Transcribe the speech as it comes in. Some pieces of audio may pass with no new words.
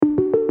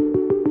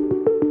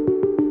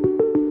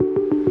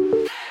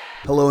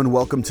Hello and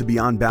welcome to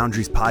Beyond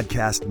Boundaries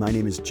podcast. My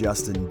name is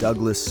Justin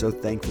Douglas. So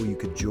thankful you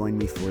could join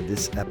me for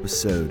this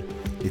episode.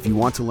 If you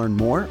want to learn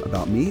more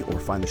about me or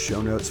find the show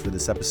notes for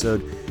this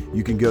episode,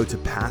 you can go to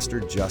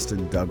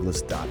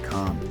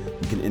pastorjustindouglas.com.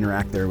 You can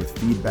interact there with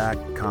feedback,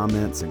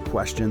 comments, and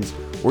questions,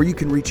 or you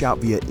can reach out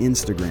via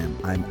Instagram.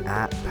 I'm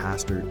at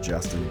Pastor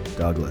Justin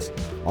Douglas.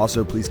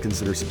 Also, please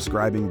consider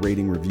subscribing,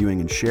 rating,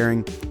 reviewing, and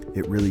sharing.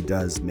 It really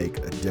does make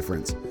a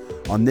difference.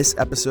 On this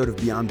episode of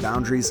Beyond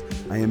Boundaries,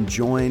 I am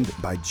joined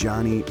by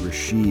Johnny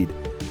Rashid.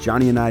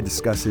 Johnny and I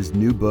discuss his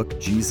new book,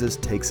 Jesus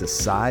Takes a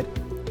Side,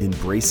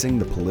 Embracing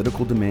the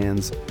Political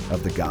Demands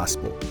of the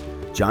Gospel.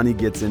 Johnny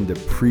gets into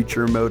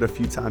preacher mode a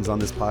few times on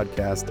this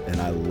podcast, and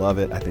I love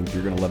it. I think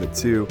you're going to love it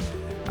too.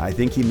 I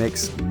think he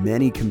makes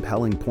many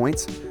compelling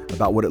points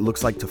about what it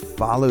looks like to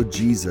follow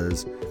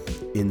Jesus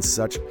in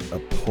such a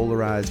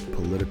polarized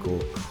political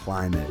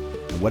climate,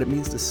 and what it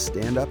means to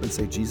stand up and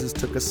say, Jesus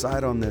took a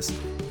side on this.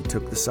 He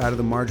took the side of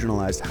the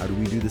marginalized. How do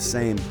we do the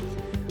same?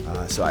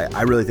 So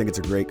I really think it's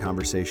a great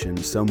conversation.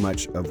 So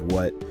much of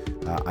what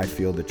I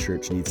feel the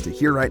church needs to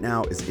hear right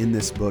now is in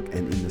this book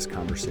and in this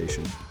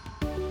conversation.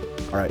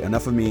 All right,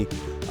 enough of me.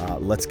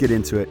 Let's get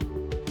into it.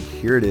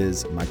 Here it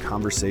is, my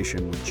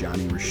conversation with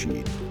Johnny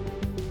Rashid.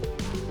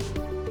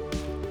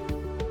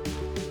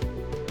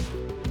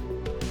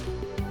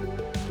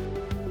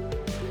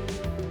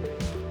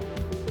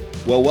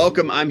 Well,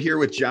 welcome. I'm here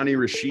with Johnny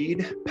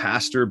Rashid,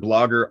 pastor,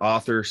 blogger,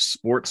 author,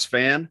 sports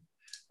fan.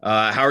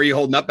 How are you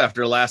holding up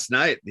after last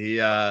night?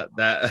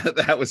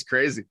 That was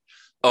crazy.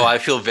 Oh, I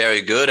feel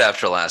very good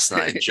after last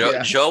night.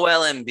 Yeah.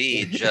 Joel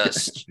Embiid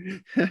just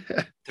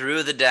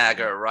threw the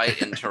dagger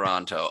right in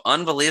Toronto.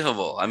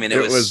 Unbelievable. I mean,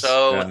 it was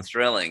so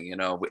thrilling, you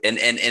know, and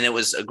it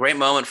was a great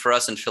moment for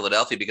us in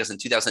Philadelphia because in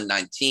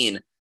 2019,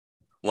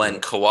 when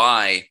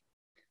Kawhi,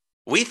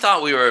 we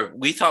thought we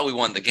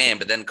won the game,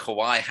 but then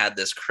Kawhi had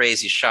this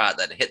crazy shot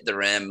that hit the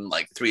rim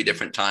like 3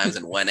 different times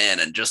and went in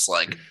and just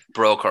like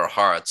broke our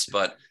hearts.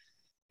 But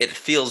it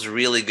feels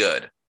really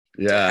good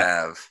to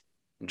have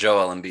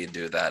Joel Embiid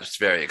do that. It's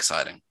very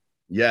exciting.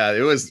 Yeah,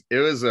 it was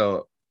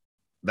that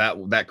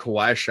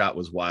Kawhi shot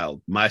was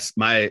wild. My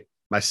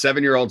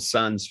 7-year-old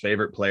son's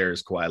favorite player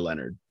is Kawhi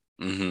Leonard,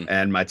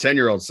 and my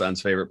 10-year-old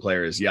son's favorite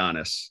player is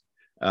Giannis.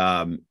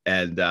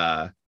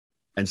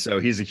 And so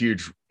he was a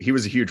huge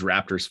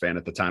Raptors fan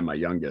at the time, my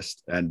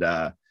youngest. And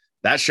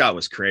that shot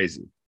was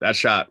crazy. That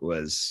shot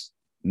was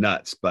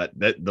nuts. But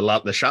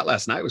the shot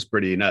last night was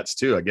pretty nuts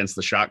too, against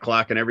the shot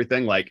clock and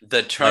everything. Like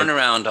the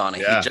turnaround on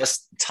it, he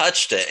just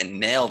touched it and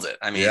nailed it.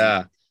 I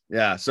mean,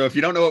 yeah. So if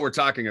you don't know what we're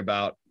talking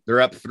about,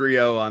 they're up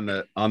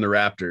 3-0 on the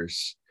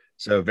Raptors.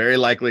 So very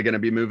likely going to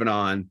be moving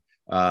on.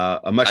 I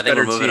think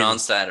we're moving on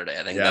Saturday.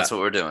 I think that's what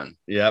we're doing.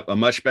 Yep, a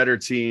much better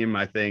team.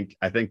 I think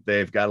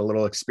they've got a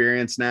little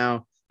experience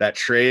now. That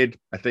trade,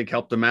 I think,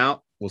 helped them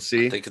out. We'll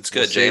see. I think it's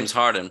good. James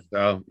Harden.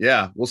 So,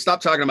 yeah, we'll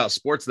stop talking about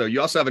sports, though. You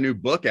also have a new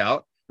book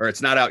out, or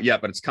it's not out yet,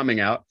 but it's coming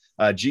out.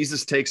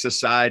 Jesus Takes a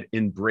Side,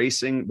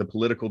 Embracing the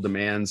Political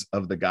Demands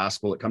of the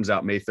Gospel. It comes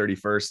out May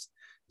 31st,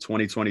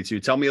 2022.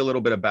 Tell me a little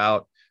bit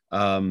about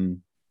the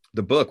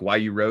book, why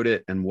you wrote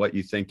it, and what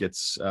you think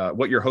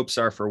what your hopes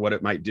are for what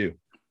it might do.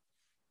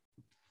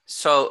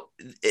 So,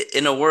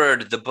 in a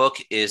word, the book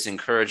is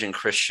encouraging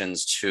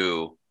Christians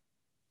to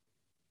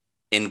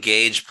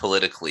engage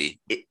politically,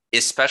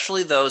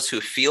 especially those who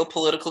feel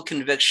political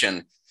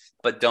conviction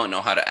but don't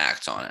know how to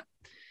act on it.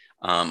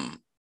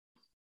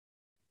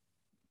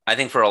 I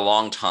think for a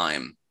long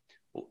time,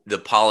 the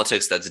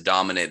politics that's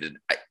dominated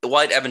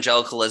white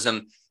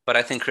evangelicalism, but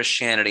I think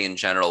Christianity in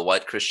general,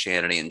 white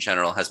Christianity in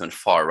general, has been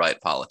far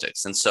right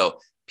politics. And so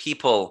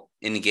people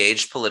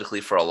engaged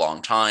politically for a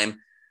long time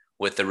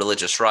with the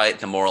religious right,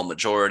 the moral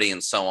majority,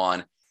 and so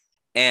on.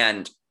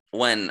 And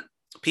when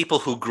people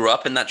who grew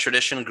up in that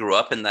tradition, grew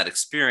up in that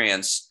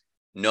experience,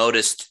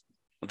 noticed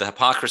the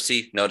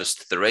hypocrisy,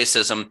 noticed the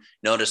racism,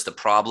 noticed the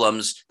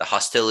problems, the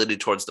hostility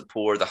towards the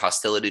poor, the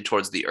hostility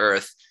towards the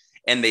earth,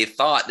 and they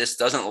thought this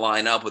doesn't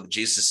line up with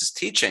Jesus's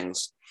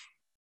teachings.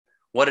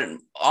 What it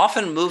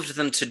often moved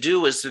them to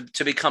do is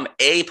to become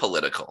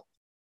apolitical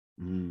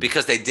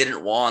because they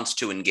didn't want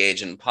to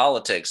engage in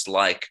politics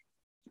like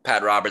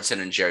Pat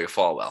Robertson and Jerry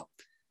Falwell.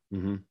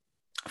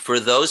 For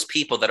those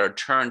people that are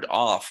turned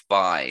off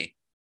by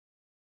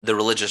the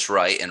religious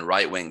right and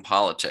right-wing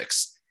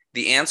politics,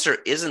 the answer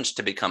isn't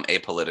to become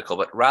apolitical,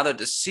 but rather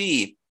to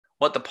see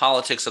what the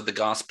politics of the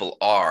gospel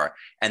are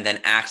and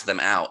then act them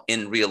out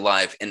in real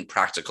life in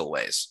practical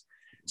ways.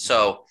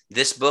 So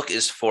this book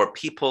is for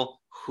people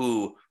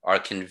who are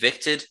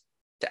convicted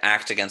to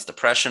act against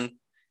oppression,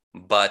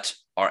 but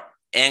are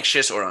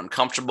anxious or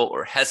uncomfortable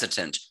or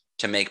hesitant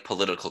to make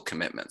political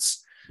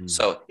commitments.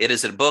 So it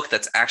is a book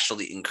that's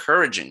actually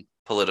encouraging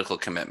political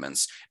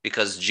commitments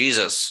because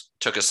Jesus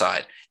took a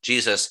side.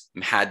 Jesus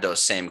had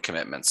those same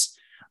commitments.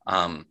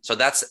 So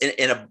that's that's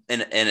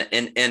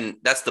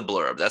the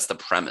blurb. That's the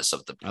premise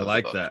of the book. I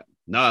like that.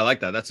 No, I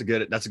like that. That's a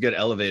good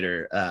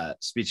elevator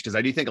speech, because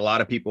I do think a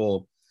lot of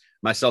people,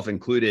 myself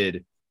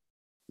included,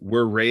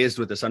 were raised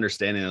with this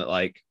understanding that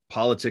like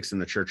politics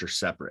and the church are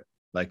separate.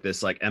 like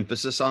this like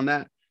emphasis on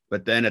that.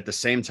 But then at the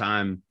same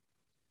time,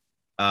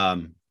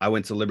 I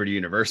went to Liberty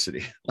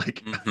University,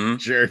 like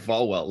Jerry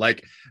Falwell,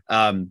 like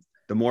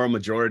the moral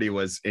majority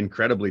was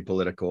incredibly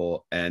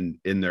political and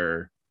in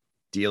their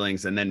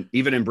dealings. And then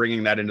even in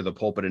bringing that into the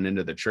pulpit and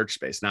into the church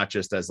space, not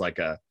just as like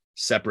a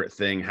separate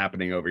thing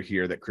happening over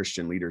here that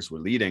Christian leaders were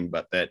leading,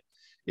 but that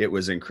it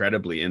was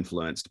incredibly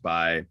influenced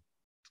by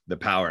the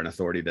power and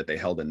authority that they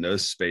held in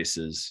those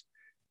spaces.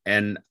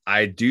 And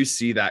I do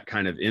see that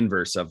kind of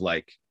inverse of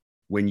like,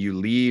 when you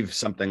leave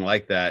something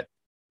like that,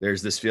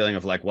 there's this feeling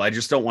of like, well, I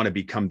just don't want to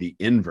become the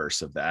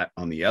inverse of that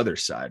on the other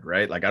side,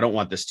 right? Like, I don't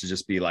want this to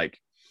just be like,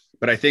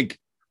 but I think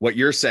what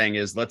you're saying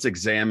is let's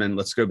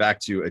go back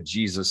to a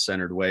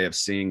Jesus-centered way of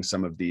seeing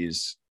some of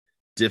these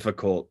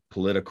difficult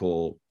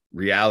political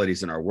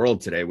realities in our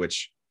world today,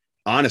 which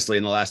honestly,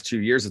 in the last 2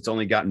 years, it's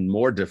only gotten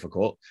more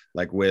difficult,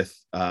 like with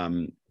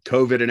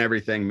COVID and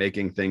everything,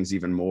 making things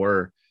even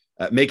more,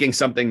 making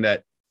something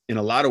that in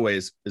a lot of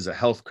ways is a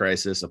health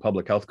crisis, a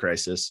public health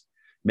crisis,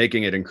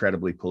 making it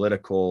incredibly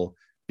political,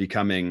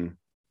 becoming,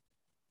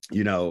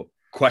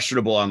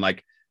 questionable on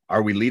like,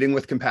 are we leading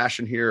with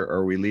compassion here? Or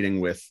are we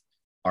leading with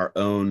our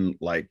own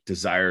like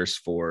desires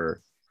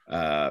for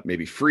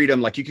maybe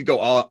freedom? Like you could go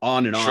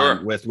on and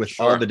on with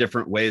all the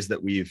different ways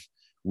that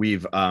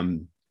we've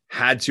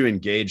had to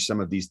engage some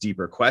of these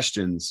deeper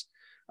questions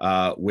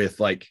with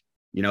like,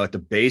 at the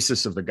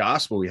basis of the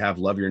gospel, we have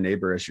love your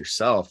neighbor as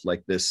yourself,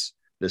 like this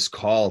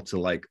call to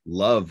like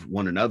love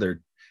one another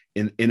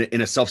in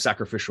a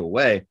self-sacrificial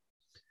way.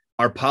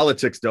 Our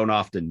politics don't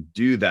often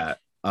do that.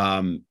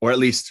 Or at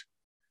least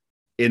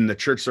in the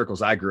church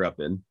circles I grew up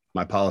in,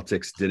 my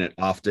politics didn't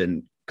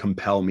often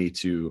compel me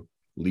to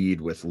lead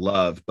with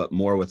love, but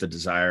more with a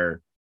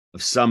desire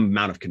of some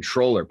amount of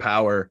control or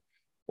power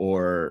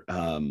or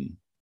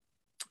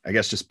I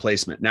guess just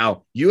placement.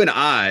 Now, you and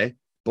I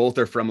both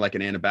are from like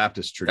an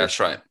Anabaptist tradition. That's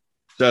right.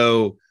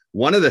 So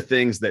one of the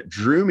things that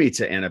drew me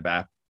to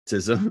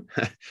Anabaptism,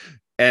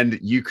 and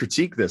you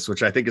critique this,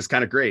 which I think is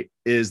kind of great,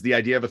 is the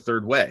idea of a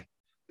third way.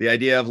 The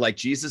idea of like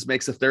Jesus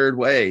makes a third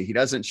way. He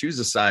doesn't choose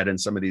a side in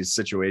some of these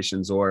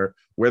situations, or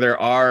where there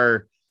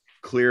are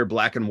clear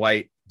black and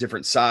white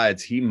different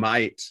sides. He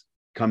might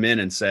come in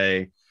and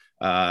say,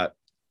 well,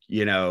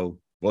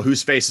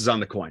 whose face is on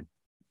the coin?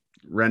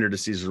 Render to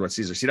Caesar what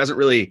Caesar's. He doesn't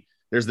really,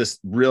 there's this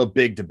real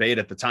big debate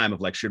at the time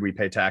of like, should we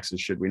pay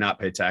taxes? Should we not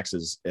pay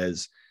taxes?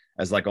 As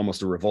like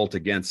almost a revolt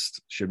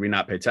against, should we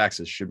not pay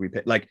taxes? Should we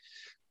pay? Like,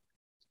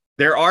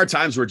 there are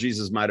times where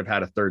Jesus might have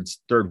had a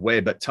third way,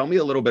 but tell me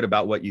a little bit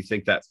about what you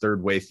think that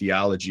third way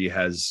theology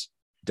has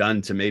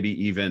done to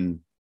maybe even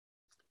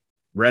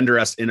render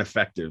us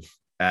ineffective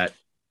at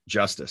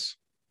justice.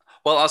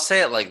 Well, I'll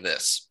say it like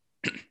this.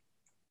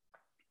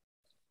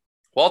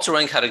 Walter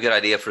Rank had a good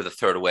idea for the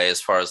third way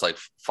as far as like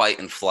fight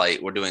and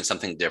flight. We're doing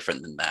something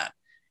different than that.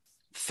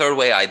 Third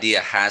way idea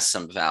has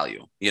some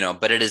value,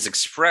 but it is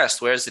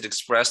expressed. Where is it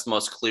expressed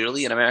most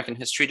clearly in American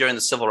history? During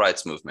the civil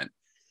rights movement?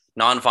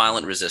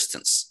 Nonviolent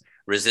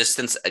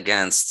resistance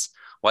against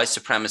white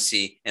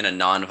supremacy in a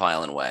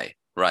nonviolent way,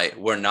 right?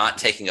 We're not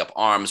taking up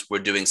arms. We're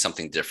doing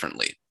something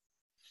differently.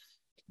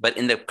 But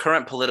in the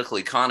current political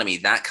economy,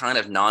 that kind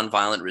of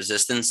nonviolent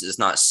resistance is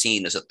not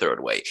seen as a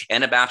third way.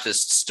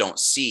 Anabaptists don't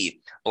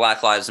see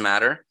Black Lives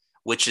Matter,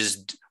 which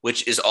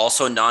is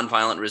also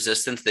nonviolent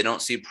resistance. They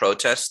don't see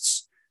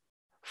protests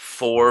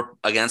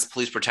against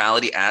police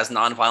brutality as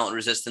nonviolent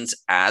resistance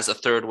as a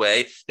third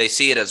way. They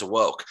see it as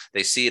woke.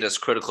 They see it as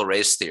critical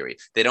race theory.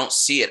 They don't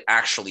see it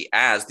actually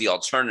as the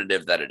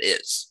alternative that it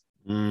is.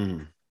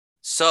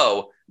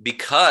 So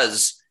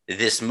because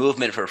this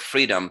movement for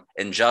freedom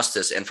and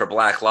justice and for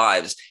Black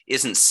lives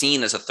isn't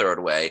seen as a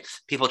third way,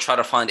 people try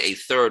to find a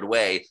third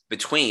way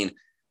between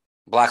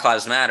Black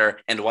Lives Matter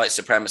and white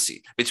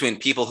supremacy, between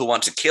people who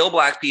want to kill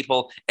Black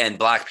people and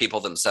Black people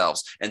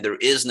themselves. And there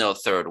is no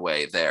third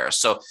way there.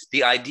 So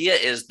the idea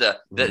is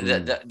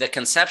the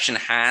conception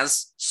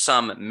has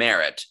some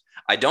merit.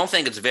 I don't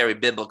think it's very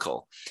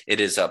biblical. It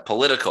is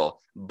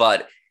political,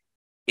 but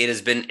it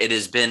has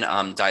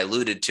been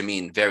diluted to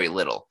mean very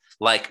little.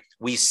 Like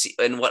we see,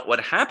 and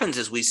what happens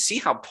is we see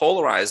how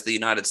polarized the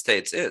United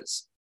States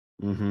is.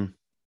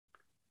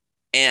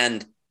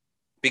 And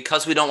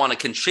because we don't want to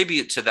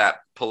contribute to that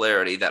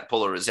polarity, that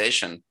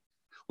polarization,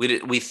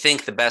 we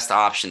think the best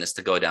option is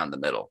to go down the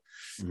middle.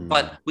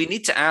 But we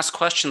need to ask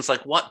questions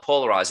like, what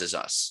polarizes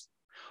us?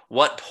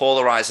 What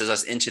polarizes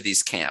us into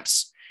these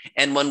camps?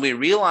 And when we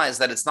realize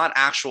that it's not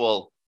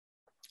actual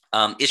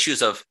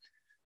issues of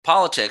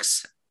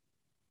politics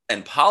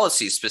and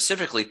policy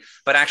specifically,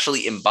 but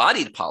actually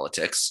embodied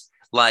politics,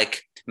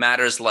 like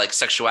matters like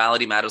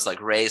sexuality, matters like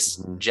race,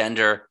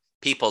 gender,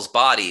 people's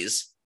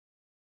bodies,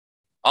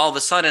 all of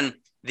a sudden,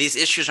 these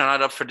issues are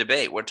not up for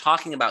debate. We're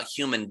talking about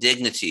human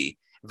dignity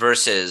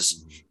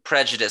versus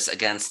prejudice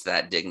against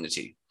that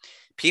dignity.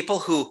 People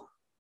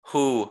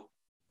who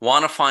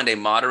want to find a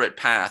moderate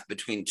path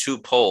between two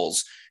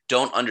poles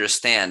don't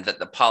understand that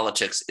the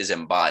politics is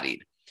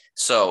embodied.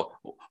 So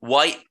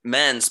white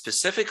men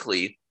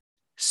specifically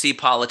see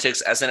politics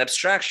as an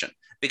abstraction.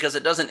 because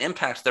it doesn't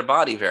impact their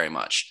body very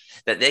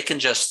much, that they can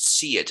just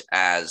see it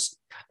as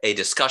a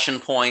discussion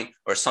point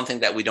or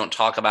something that we don't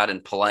talk about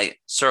in polite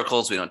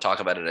circles. We don't talk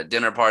about it at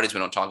dinner parties. We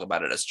don't talk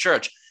about it as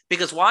church,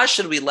 because why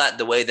should we let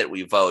the way that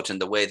we vote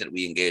and the way that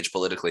we engage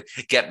politically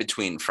get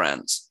between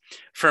friends?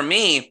 For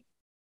me,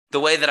 the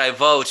way that I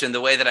vote and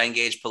the way that I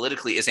engage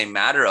politically is a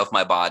matter of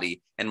my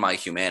body and my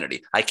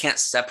humanity. I can't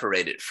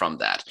separate it from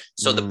that.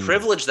 So the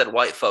privilege that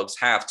white folks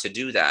have to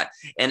do that,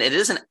 and it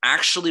isn't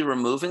actually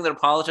removing their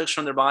politics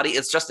from their body,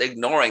 it's just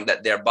ignoring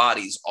that their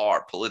bodies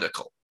are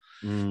political.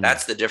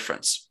 That's the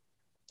difference.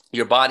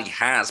 Your body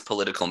has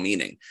political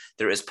meaning.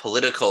 There is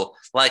political,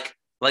 like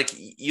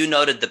you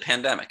noted the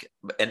pandemic,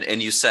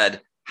 and you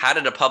said, how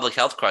did a public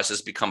health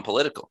crisis become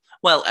political?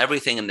 Well,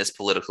 everything in this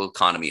political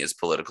economy is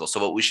political. So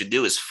what we should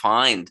do is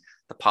find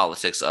the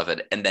politics of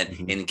it and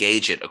then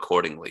engage it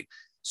accordingly.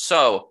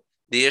 So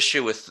the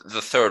issue with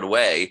the third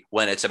way,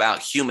 when it's about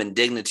human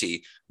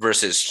dignity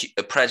versus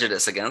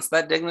prejudice against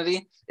that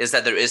dignity, is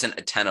that there isn't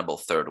a tenable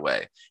third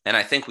way. And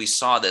I think we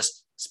saw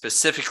this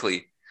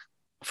specifically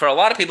for a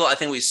lot of people. I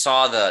think we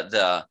saw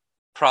the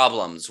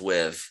problems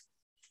with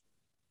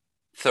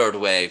third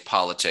way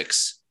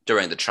politics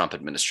during the Trump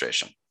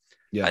administration.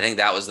 Yeah. I think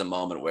that was the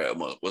moment where it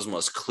was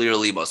most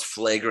clearly, most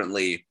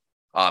flagrantly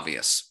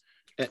obvious.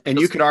 And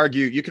you could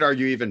argue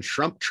even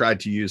Trump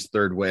tried to use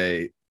third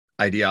way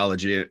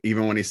ideology,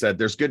 even when he said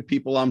there's good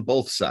people on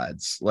both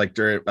sides. Like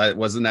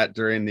wasn't that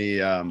during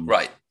the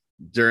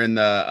during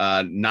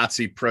the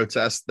Nazi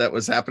protest that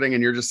was happening?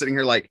 And you're just sitting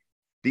here like,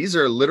 these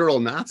are literal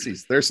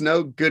Nazis. There's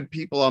no good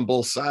people on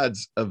both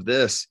sides of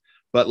this.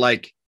 But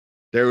like,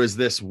 there was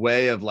this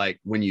way of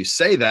like, when you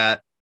say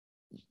that,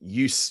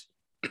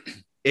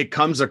 it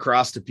comes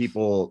across to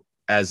people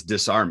as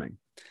disarming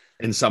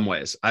in some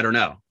ways. I don't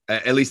know.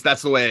 At least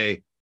that's the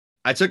way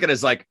I took it,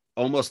 as like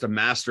almost a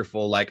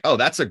masterful, like, oh,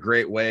 that's a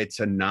great way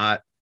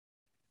to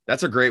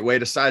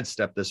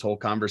sidestep this whole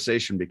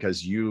conversation,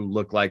 because you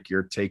look like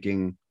you're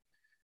taking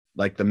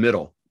like the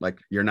middle, like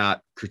you're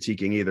not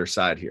critiquing either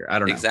side here. I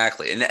don't know.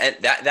 Exactly. And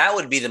that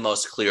would be the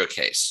most clear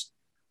case,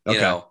 you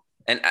know,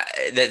 and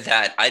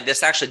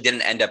this actually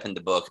didn't end up in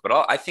the book,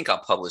 but I think I'll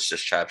publish this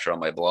chapter on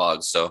my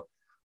blog. So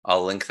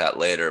I'll link that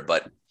later.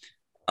 But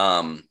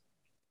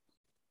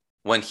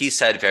when he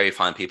said very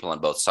fine people on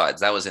both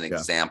sides, that was an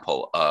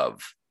example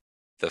of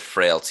the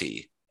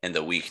frailty and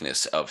the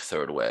weakness of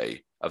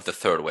the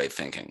third way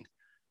thinking,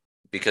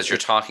 because you're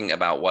talking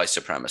about white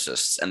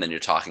supremacists and then you're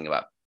talking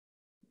about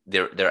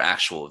their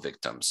actual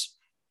victims,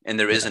 and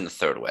there isn't a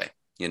third way,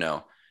 you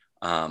know.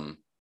 And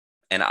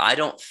I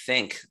don't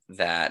think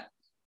that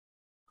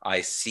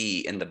I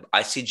see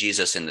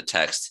Jesus in the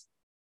text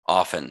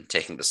often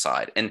taking the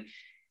side. And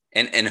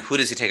who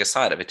does he take a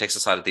side of? He takes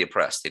a side of the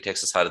oppressed. He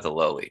takes a side of the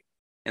lowly.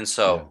 And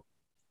so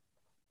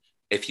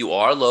if you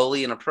are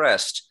lowly and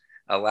oppressed,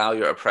 allow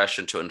your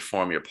oppression to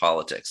inform your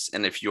politics.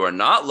 And if you are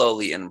not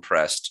lowly and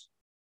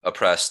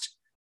oppressed,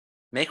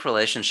 make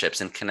relationships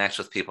and connect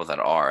with people that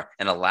are,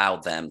 and allow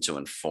them to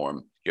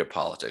inform your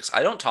politics.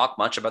 I don't talk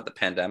much about the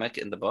pandemic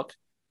in the book,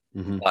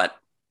 but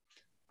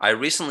I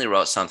recently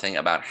wrote something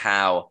about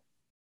how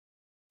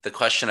the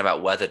question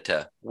about whether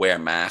to wear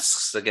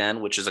masks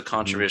again, which is a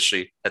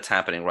controversy that's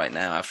happening right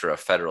now after a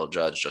federal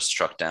judge just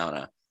struck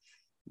down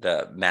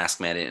the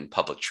mask mandate in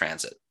public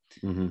transit.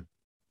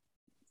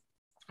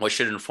 What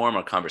should inform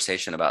our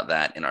conversation about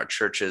that in our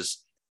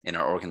churches, in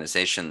our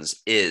organizations,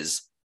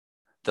 is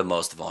the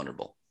most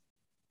vulnerable.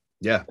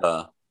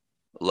 The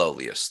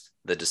lowliest,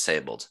 the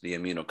disabled, the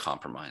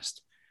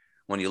immunocompromised.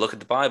 When you look at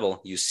the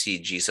Bible, you see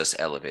Jesus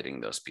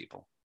elevating those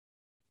people.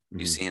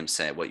 You see him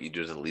say, what you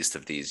do to the least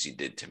of these, you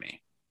did to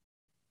me.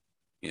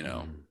 You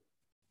know,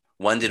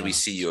 when did we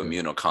see you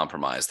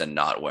immunocompromised and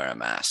not wear a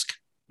mask?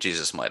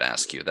 Jesus might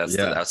ask you.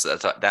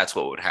 That's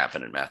what would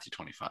happen in Matthew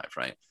 25,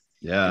 right?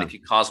 Yeah. And if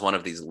you cause one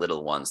of these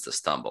little ones to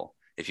stumble,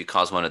 if you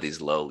cause one of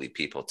these lowly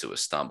people to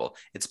stumble,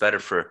 it's better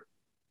for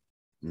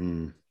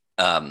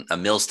a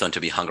millstone to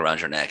be hung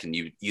around your neck and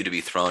you to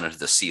be thrown into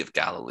the Sea of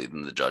Galilee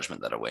than the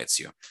judgment that awaits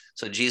you.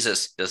 So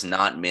Jesus does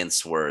not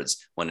mince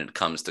words when it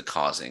comes to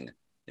causing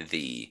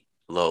the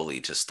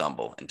lowly to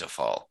stumble and to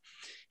fall.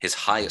 His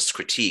highest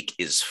critique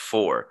is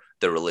for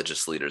the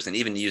religious leaders. And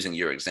even using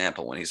your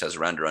example, when he says,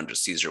 render unto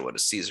Caesar what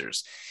is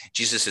Caesar's,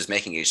 Jesus is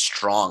making a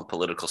strong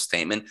political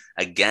statement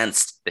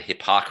against the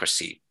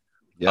hypocrisy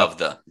of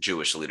the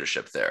Jewish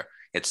leadership there.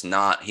 He's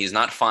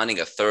not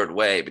finding a third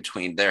way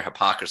between their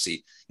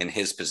hypocrisy and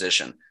his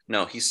position.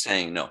 No, he's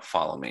saying, no,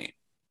 follow me,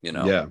 you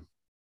know?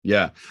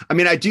 Yeah. I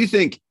mean, I do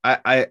think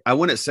I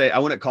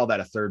wouldn't call that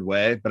a third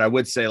way, but I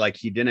would say like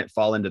he didn't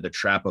fall into the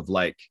trap of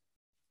like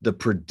the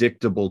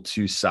predictable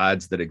two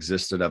sides that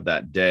existed of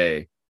that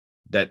day,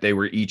 that they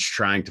were each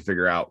trying to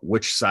figure out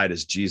which side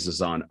is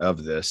Jesus on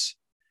of this.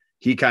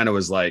 He kind of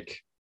was like,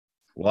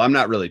 well, I'm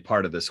not really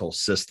part of this whole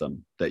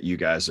system that you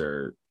guys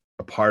are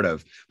a part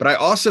of. But I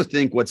also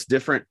think what's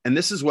different, and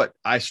this is what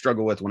I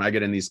struggle with when I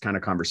get in these kind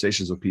of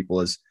conversations with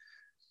people, is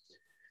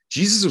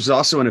Jesus was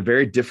also in a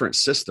very different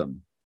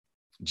system.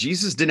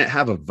 Jesus didn't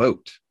have a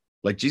vote.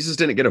 Like Jesus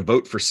didn't get a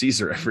vote for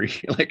Caesar every,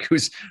 like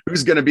who's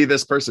going to be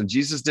this person.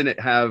 Jesus didn't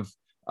have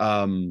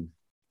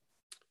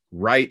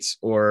rights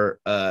or,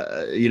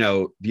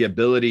 the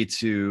ability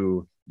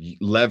to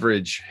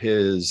leverage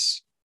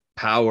his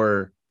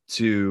power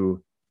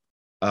to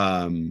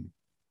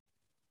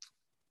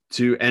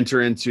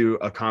enter into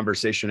a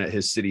conversation at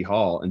his city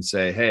hall and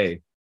say,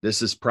 hey,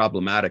 this is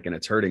problematic and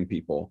it's hurting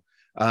people.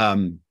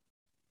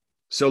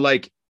 So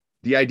like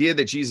the idea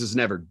that Jesus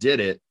never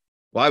did it,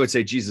 well, I would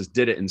say Jesus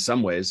did it in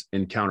some ways,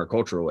 in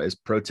countercultural ways,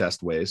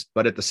 protest ways.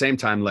 But at the same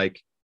time,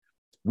 like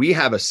we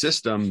have a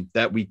system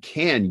that we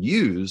can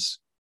use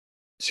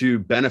to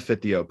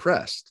benefit the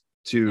oppressed,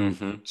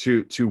 to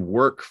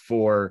work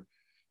for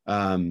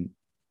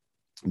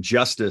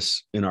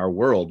justice in our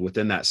world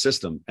within that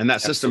system. And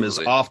that system is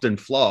often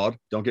flawed.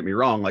 Don't get me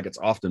wrong. Like it's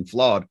often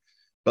flawed,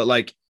 but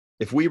like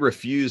if we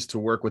refuse to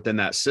work within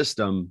that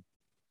system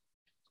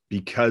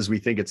because we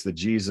think it's the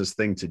Jesus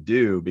thing to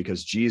do,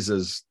 because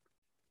Jesus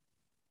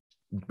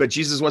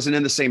wasn't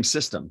in the same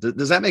system.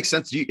 Does that make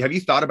sense? Have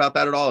you thought about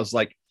that at all? It's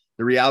like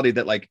the reality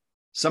that like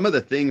some of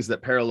the things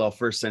that parallel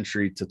first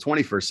century to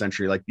 21st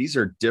century, like these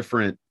are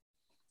different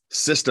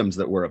systems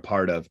that we're a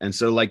part of. And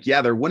so like,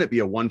 yeah, there wouldn't be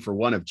a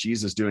 1-for-1 of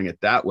Jesus doing it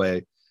that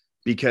way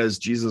because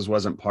Jesus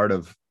wasn't part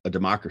of a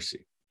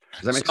democracy.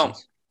 Does that make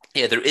sense?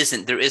 Yeah, there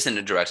isn't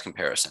a direct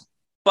comparison,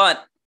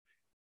 but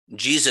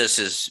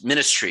Jesus's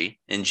ministry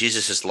and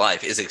Jesus's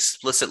life is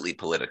explicitly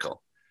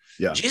political.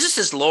 Yeah. Jesus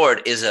is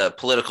Lord is a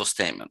political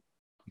statement,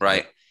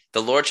 right?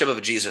 The Lordship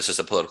of Jesus is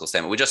a political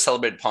statement. We just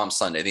celebrated Palm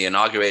Sunday, the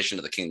inauguration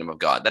of the kingdom of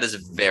God. That is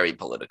very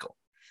political.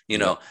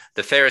 The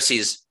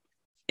Pharisees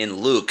in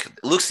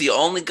Luke's the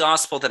only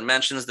gospel that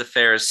mentions the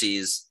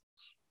Pharisees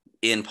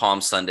in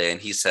Palm Sunday.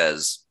 And he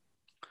says,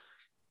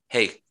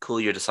 hey,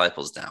 cool your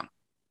disciples down.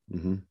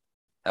 Mm-hmm.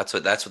 That's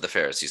what the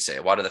Pharisees say.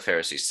 Why do the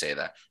Pharisees say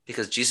that?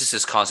 Because Jesus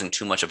is causing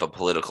too much of a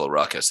political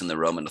ruckus and the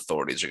Roman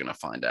authorities are going to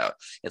find out.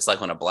 It's like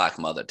when a black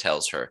mother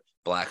tells her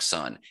black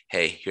son,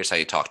 hey, here's how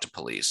you talk to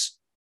police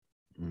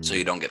so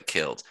you don't get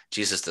killed.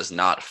 Jesus does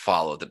not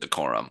follow the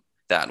decorum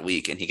that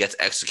week, and he gets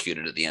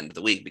executed at the end of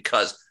the week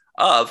because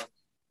of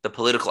the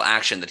political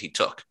action that he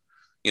took.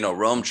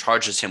 Rome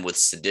charges him with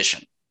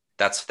sedition.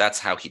 That's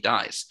how he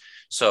dies.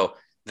 So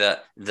the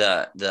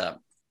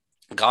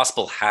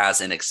gospel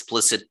has an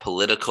explicit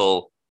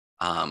political,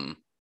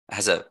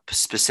 has a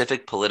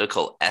specific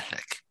political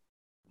ethic.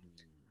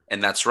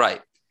 And that's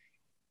right.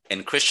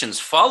 And Christians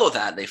follow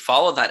that. They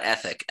follow that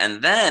ethic.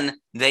 And then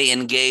they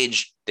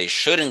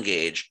should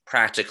engage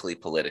practically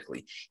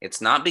politically.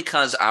 It's not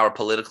because our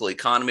political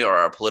economy or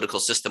our political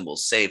system will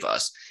save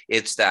us.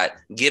 It's that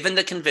given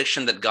the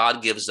conviction that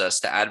God gives us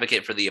to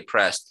advocate for the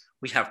oppressed,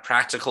 we have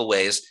practical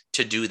ways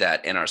to do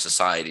that in our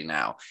society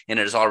now. And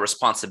it is our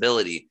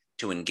responsibility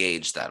to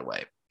engage that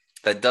way.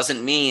 That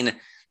doesn't mean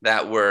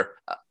that we're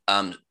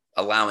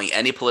allowing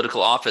any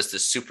political office to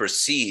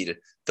supersede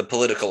the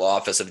political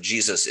office of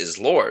Jesus is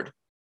Lord.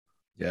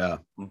 Yeah.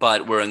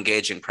 But we're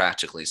engaging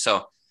practically.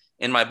 So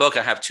in my book,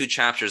 I have 2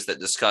 chapters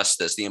that discuss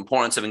this, the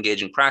importance of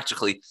engaging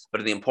practically,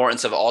 but the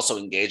importance of also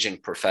engaging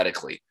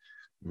prophetically.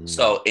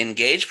 So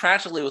engage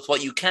practically with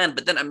what you can,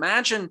 but then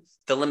imagine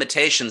the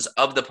limitations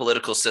of the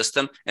political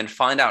system and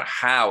find out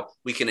how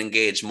we can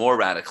engage more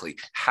radically,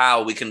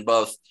 how we can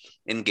both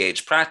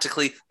engage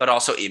practically, but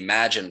also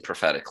imagine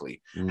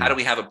prophetically. How do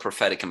we have a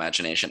prophetic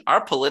imagination?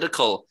 Our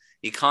political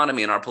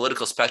economy and our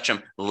political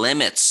spectrum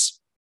limits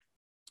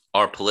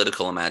our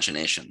political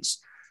imaginations.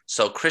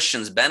 So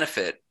Christians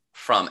benefit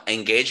from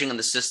engaging in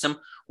the system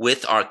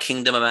with our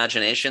kingdom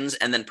imaginations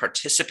and then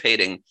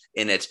participating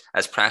in it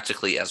as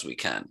practically as we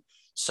can.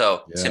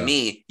 So to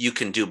me, you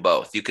can do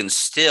both. You can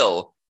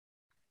still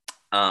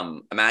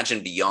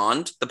imagine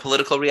beyond the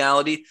political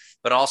reality,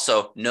 but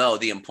also know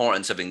the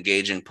importance of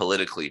engaging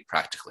politically,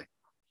 practically.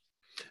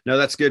 No,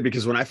 that's good,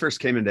 because when I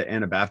first came into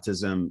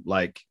Anabaptism,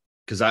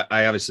 because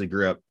I obviously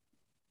grew up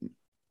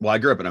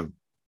in a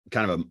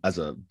kind of as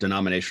a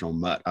denominational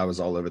mutt. I was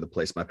all over the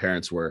place. My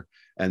parents were.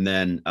 And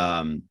then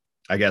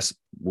I guess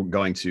we're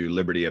going to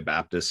Liberty, a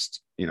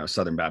Baptist,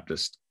 Southern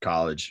Baptist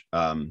college.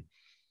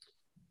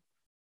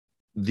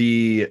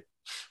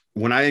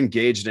 When I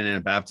engaged in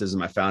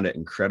Anabaptism, I found it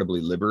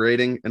incredibly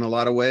liberating in a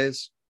lot of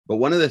ways. But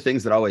one of the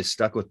things that always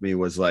stuck with me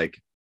was like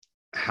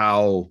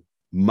how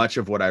much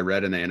of what I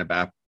read in the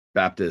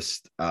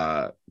Anabaptist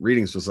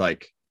readings was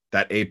like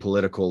that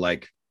apolitical,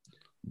 like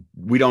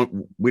we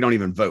don't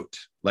even vote,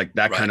 like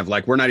that kind of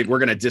like we're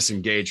going to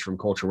disengage from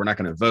culture. We're not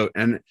going to vote.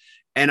 And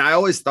I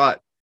always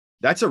thought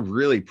that's a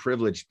really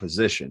privileged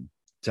position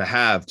to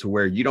have, to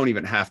where you don't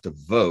even have to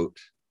vote,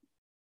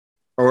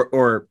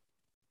 or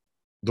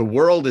the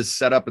world is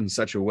set up in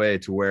such a way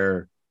to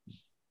where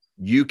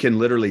you can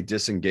literally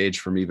disengage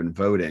from even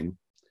voting,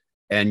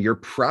 and you're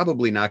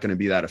probably not going to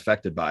be that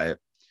affected by it.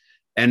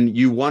 And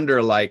you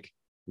wonder, like,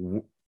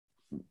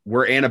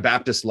 were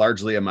Anabaptists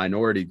largely a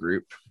minority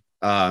group?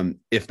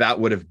 If that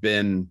would have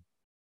been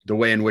the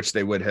way in which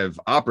they would have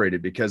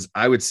operated, because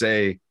I would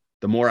say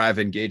the more I've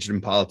engaged in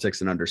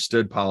politics and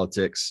understood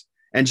politics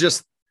and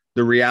just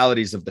the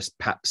realities of this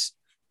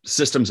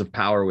systems of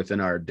power within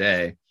our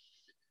day,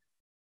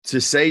 to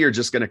say you're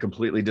just going to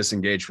completely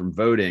disengage from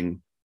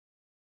voting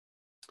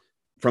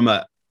from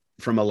a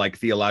like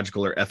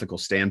theological or ethical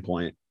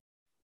standpoint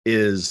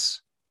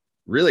is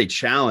really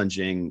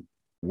challenging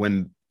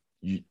when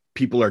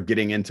people are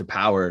getting into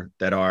power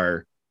that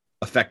are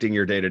affecting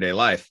your day-to-day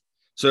life.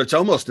 So it's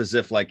almost as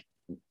if like,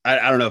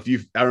 I don't know if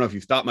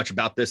you've thought much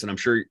about this, and I'm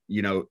sure,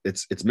 you know,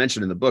 it's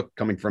mentioned in the book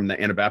coming from the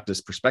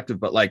Anabaptist perspective,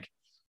 but like,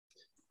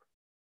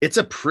 it's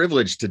a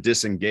privilege to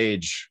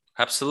disengage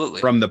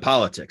absolutely from the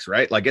politics,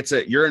 right? Like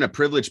you're in a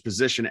privileged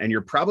position, and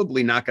you're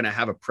probably not going to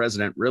have a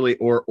president really,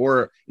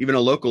 or even a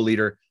local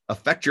leader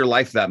affect your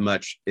life that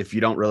much if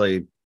you don't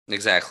really.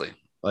 Exactly.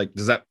 Like,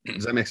 does that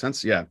make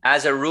sense? Yeah.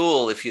 As a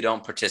rule, if you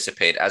don't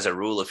participate, as a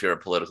rule, if you're a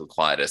political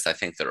quietist, I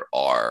think there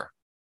are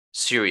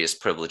serious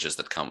privileges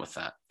that come with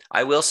that.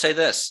 I will say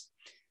this.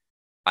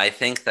 I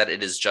think that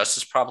it is just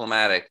as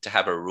problematic to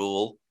have a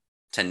rule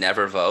to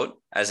never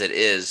vote as it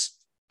is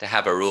to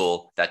have a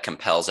rule that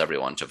compels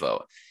everyone to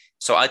vote.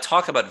 So I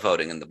talk about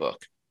voting in the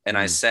book, and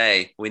I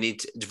say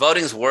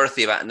voting is worth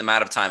the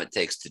amount of time it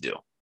takes to do.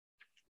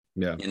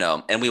 Yeah. You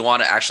know, and we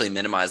want to actually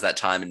minimize that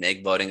time and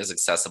make voting as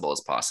accessible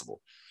as possible.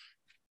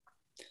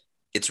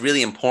 It's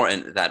really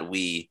important that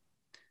we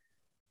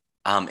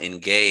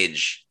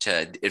engage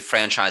to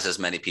franchise as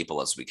many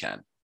people as we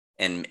can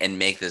and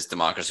make this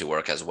democracy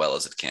work as well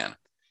as it can.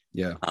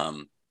 Yeah.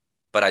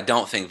 But I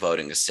don't think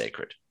voting is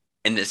sacred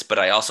in this, but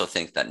I also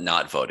think that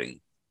not voting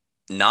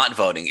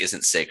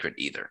isn't sacred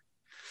either.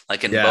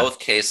 Like in both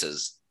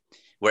cases,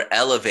 we're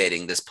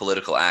elevating this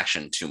political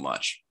action too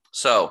much.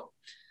 So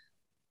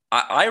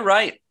I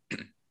write,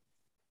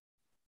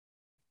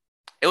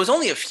 it was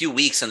only a few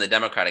weeks in the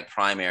Democratic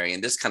primary,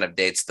 and this kind of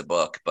dates the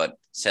book, but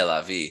c'est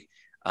la vie.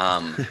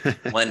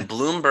 When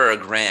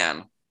Bloomberg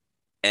ran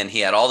and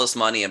he had all this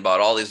money and bought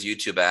all these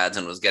YouTube ads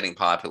and was getting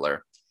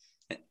popular,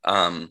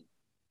 I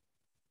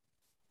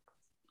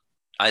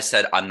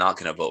said, I'm not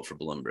going to vote for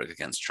Bloomberg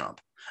against Trump.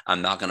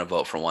 I'm not going to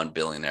vote for one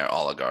billionaire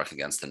oligarch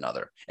against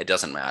another. It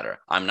doesn't matter.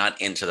 I'm not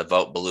into the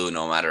vote blue,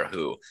 no matter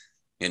who.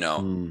 You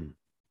know,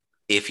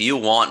 if you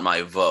want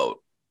my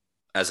vote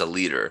as a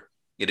leader,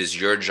 it is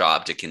your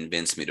job to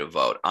convince me to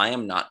vote. I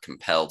am not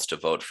compelled to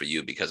vote for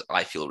you because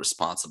I feel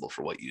responsible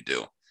for what you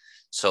do.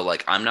 So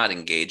like, I'm not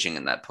engaging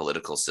in that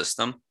political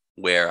system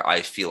where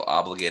I feel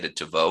obligated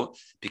to vote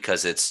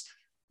because it's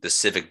the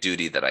civic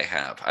duty that I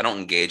have. I don't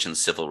engage in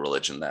civil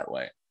religion that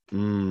way.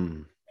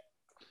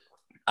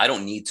 I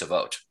don't need to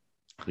vote.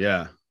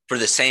 Yeah. For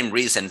the same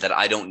reason that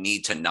I don't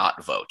need to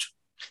not vote.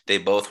 They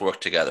both work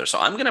together. So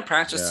I'm going to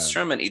practice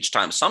discernment each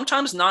time.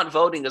 Sometimes not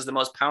voting is the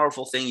most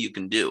powerful thing you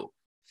can do.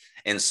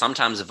 And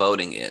sometimes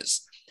voting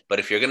is. But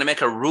if you're going to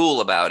make a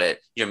rule about it,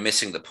 you're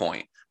missing the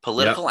point.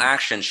 Political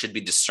action should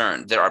be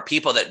discerned. There are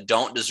people that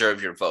don't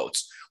deserve your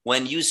votes.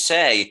 When you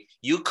say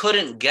you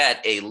couldn't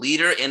get a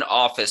leader in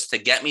office to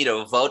get me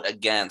to vote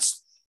against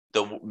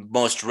the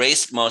most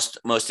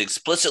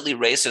explicitly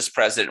racist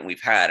president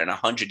we've had in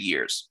 100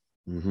 years,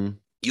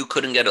 you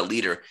couldn't get a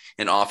leader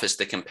in office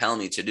to compel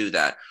me to do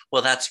that.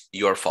 Well, that's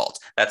your fault.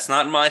 That's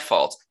not my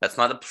fault. That's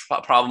not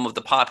the problem of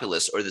the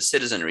populace or the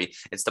citizenry.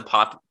 It's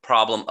the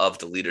problem of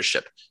the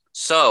leadership.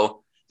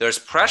 So there's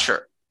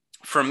pressure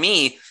for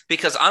me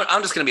because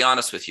I'm just going to be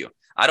honest with you.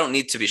 I don't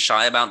need to be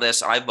shy about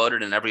this. I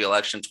voted in every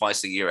election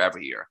twice a year,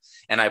 every year.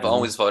 And I've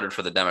always voted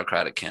for the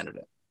Democratic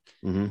candidate.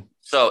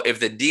 So if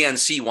the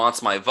DNC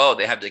wants my vote,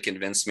 they have to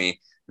convince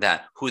me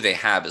that who they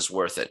have is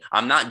worth it.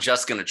 I'm not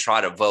just going to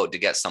try to vote to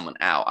get someone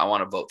out. I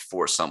want to vote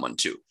for someone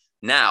too.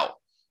 Now,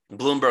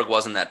 Bloomberg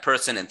wasn't that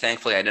person, and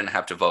thankfully I didn't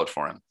have to vote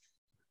for him.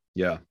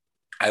 Yeah.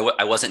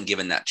 I wasn't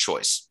given that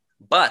choice.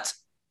 But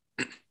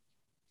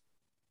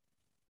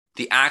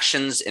the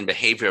actions and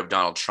behavior of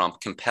Donald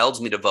Trump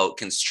compelled me to vote,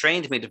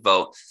 constrained me to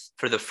vote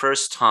for the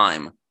first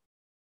time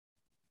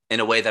in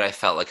a way that I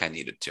felt like I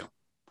needed to.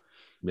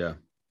 Yeah.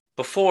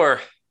 Before,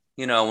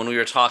 you know, when we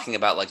were talking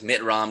about like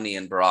Mitt Romney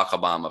and Barack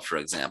Obama, for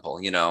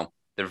example, you know,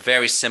 they're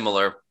very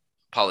similar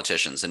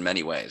politicians in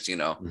many ways. You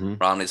know,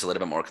 Romney's a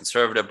little bit more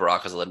conservative.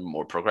 Barack is a little bit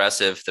more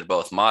progressive. They're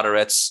both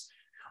moderates.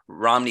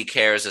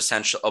 Obamacare is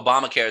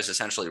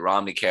essentially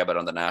Romney care, but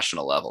on the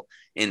national level.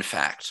 In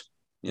fact,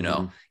 you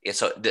know,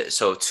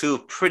 so two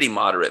pretty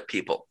moderate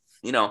people.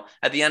 You know,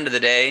 at the end of the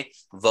day,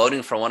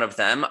 voting for one of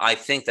them, I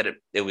think that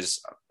it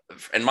was,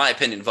 in my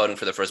opinion, voting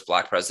for the first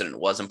Black president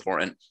was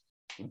important,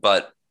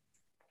 but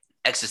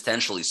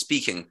existentially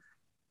speaking,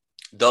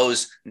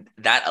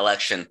 that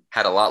election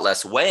had a lot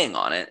less weighing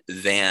on it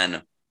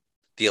than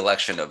the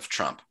election of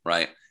Trump,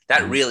 right?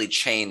 That really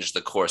changed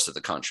the course of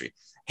the country.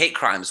 Hate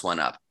crimes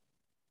went up.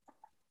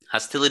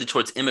 Hostility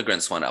towards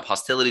immigrants went up.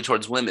 Hostility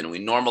towards women. We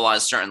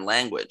normalized certain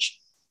language.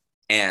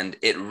 And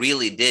it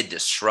really did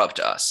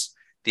disrupt us.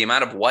 The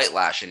amount of white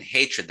lash and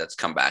hatred that's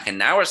come back. And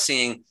now we're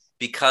seeing,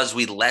 because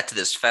we let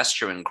this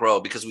fester and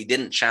grow, because we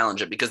didn't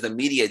challenge it, because the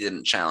media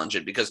didn't challenge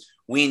it, because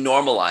we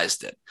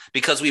normalized it,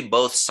 because we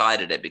both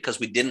sided it, because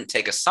we didn't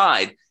take a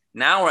side.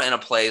 Now we're in a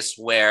place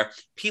where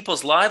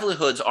people's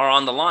livelihoods are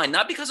on the line,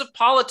 not because of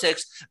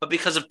politics, but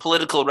because of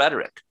political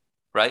rhetoric.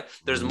 right?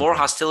 There's more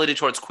hostility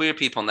towards queer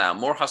people now,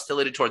 more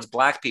hostility towards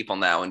Black people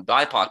now and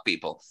BIPOC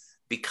people,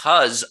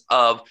 because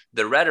of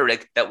the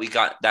rhetoric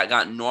that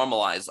got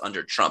normalized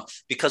under Trump,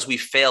 because we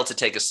failed to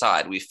take a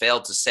side. We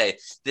failed to say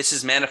this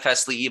is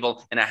manifestly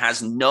evil and it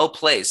has no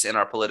place in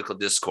our political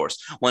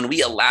discourse, when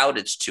we allowed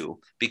it to,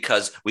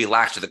 because we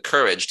lacked the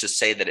courage to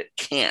say that it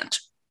can't.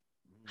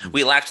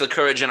 We lacked the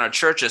courage in our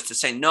churches to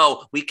say,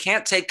 no, we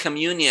can't take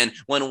communion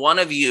when one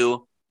of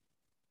you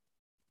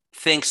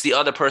thinks the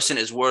other person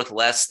is worth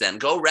less than.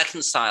 Go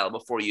reconcile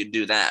before you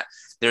do that.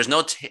 There's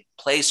no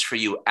place for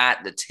you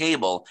at the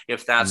table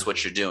if that's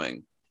what you're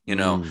doing. You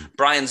know,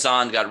 Brian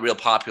Zahnd got real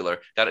popular.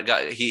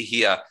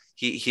 He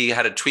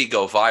had a tweet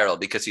go viral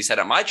because he said,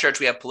 at my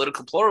church, we have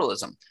political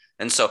pluralism.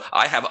 And so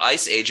I have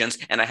ICE agents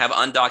and I have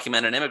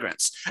undocumented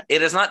immigrants.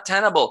 It is not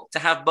tenable to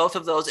have both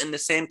of those in the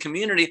same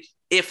community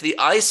if the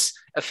ICE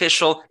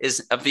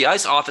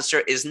officer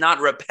is not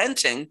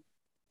repenting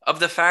of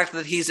the fact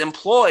that he's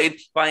employed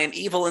by an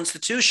evil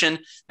institution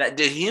that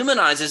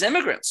dehumanizes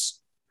immigrants.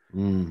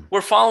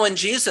 We're following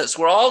Jesus.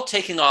 We're all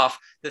taking off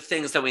the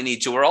things that we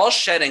need to. We're all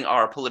shedding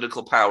our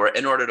political power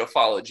in order to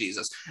follow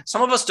Jesus.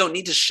 Some of us don't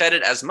need to shed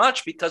it as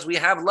much because we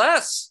have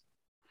less.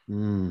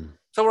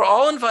 So we're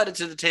all invited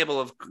to the table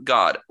of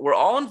God. We're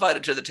all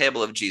invited to the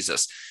table of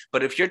Jesus.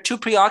 But if you're too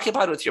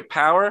preoccupied with your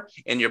power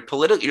and your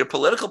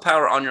political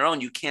power on your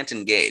own, you can't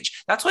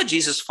engage. That's why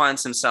Jesus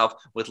finds himself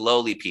with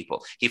lowly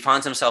people. He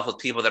finds himself with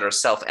people that are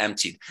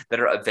self-emptied, that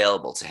are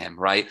available to him,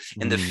 right?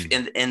 In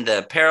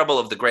the parable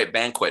of the great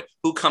banquet,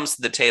 who comes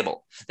to the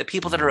table? The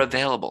people that are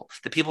available,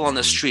 the people on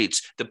the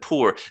streets, the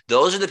poor.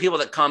 Those are the people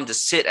that come to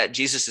sit at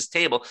Jesus's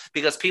table,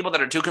 because people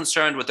that are too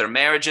concerned with their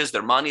marriages,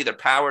 their money, their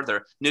power,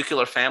 their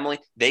nuclear family,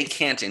 they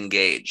can't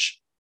engage.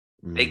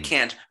 They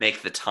can't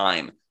make the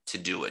time to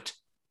do it.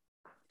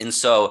 And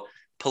so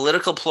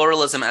political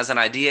pluralism as an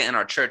idea in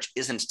our church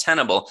isn't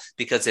tenable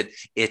because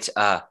it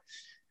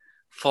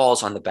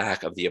falls on the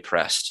back of the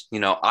oppressed. You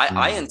know,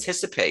 I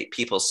anticipate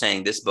people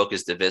saying this book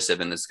is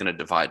divisive and it's going to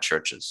divide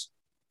churches.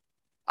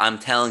 I'm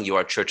telling you,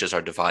 our churches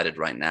are divided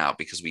right now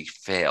because we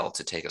fail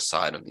to take a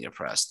side of the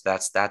oppressed.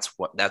 That's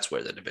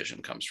where the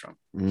division comes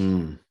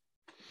from.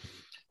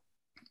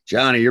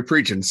 Johnny, you're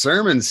preaching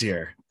sermons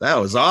here. That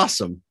was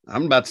awesome.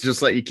 I'm about to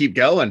just let you keep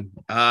going.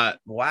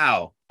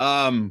 Wow.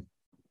 You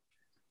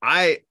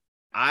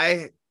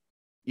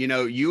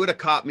would have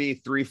caught me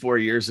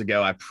 3-4 years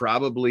ago. I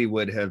probably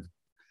would have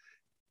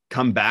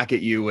come back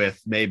at you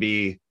with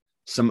maybe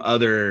some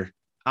other,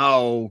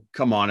 oh,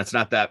 come on, it's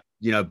not that,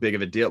 big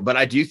of a deal. But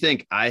I do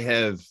think I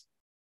have,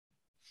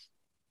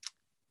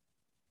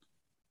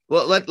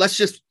 well, let's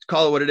just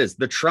call it what it is.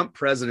 The Trump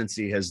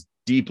presidency has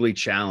deeply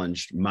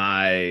challenged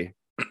my,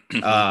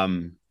 let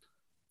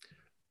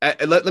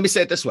me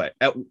say it this way.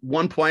 At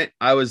one point,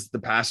 I was the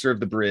pastor of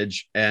the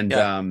Bridge,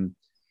 and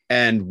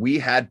we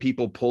had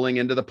people pulling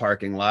into the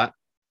parking lot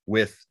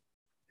with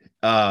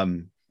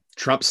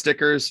Trump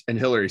stickers and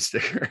Hillary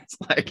stickers.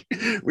 Like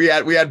we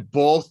had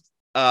both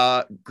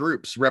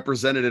groups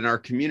represented in our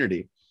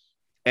community.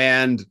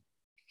 And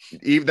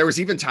there was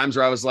even times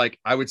where I was like,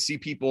 I would see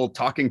people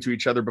talking to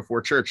each other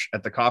before church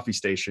at the coffee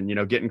station,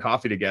 getting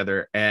coffee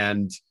together.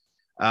 And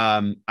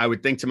I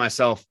would think to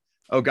myself,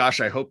 oh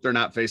gosh, I hope they're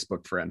not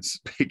Facebook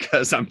friends,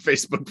 because I'm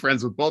Facebook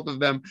friends with both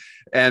of them.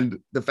 And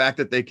the fact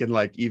that they can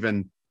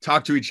even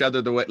talk to each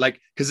other the way,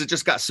 because it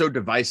just got so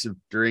divisive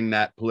during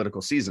that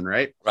political season.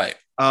 Right. Right.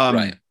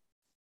 Right.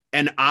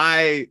 And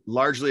I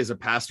largely as a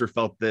pastor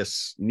felt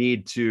this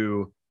need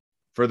to,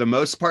 for the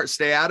most part,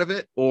 stay out of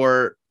it,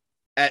 or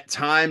at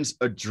times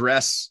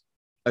address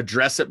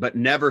it, but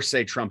never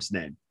say Trump's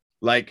name.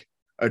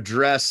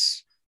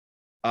 Address,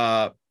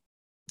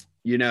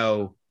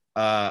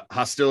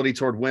 hostility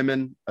toward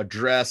women,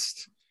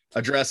 address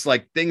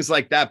things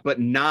like that, but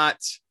not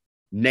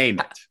name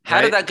it.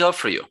 How did that go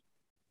for you?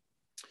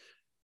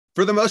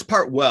 For the most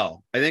part,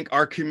 well, I think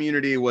our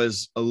community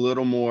was a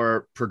little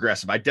more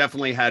progressive. I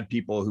definitely had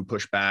people who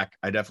push back.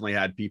 I definitely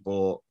had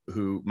people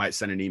who might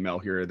send an email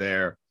here or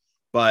there,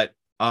 but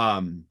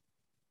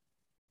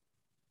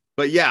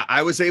yeah,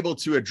 I was able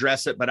to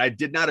address it, but I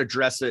did not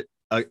address it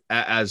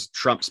as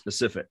Trump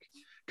specific,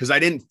 because I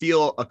didn't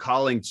feel a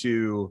calling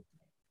to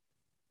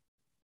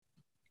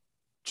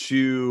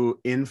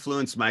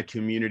influence my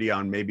community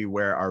on maybe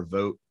where our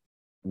vote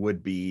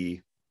would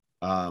be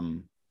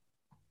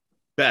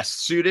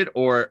best suited,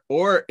 or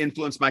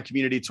influence my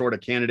community toward a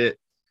candidate,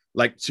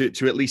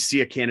 to at least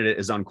see a candidate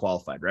as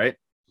unqualified. Right.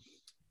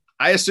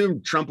 I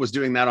assumed Trump was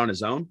doing that on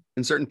his own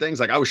in certain things.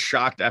 I was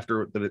shocked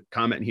after the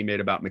comment he made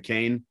about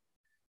McCain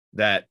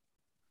that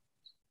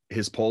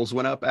his polls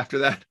went up after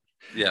that.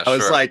 Yeah. I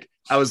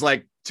was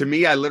like, to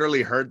me, I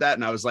literally heard that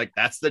and I was like,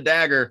 that's the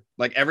dagger.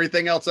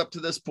 Everything else up to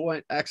this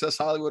point, Access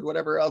Hollywood,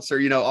 whatever else, or,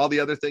 all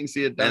the other things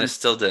he had done. And it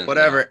still didn't.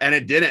 Whatever. No. And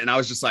it didn't. And I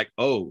was just like,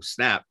 oh,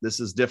 snap.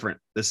 This is different.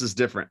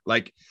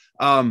 But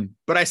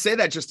I say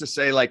that just to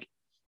say,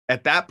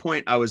 at that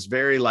point, I was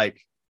very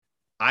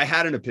I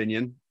had an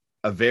opinion,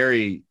 a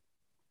very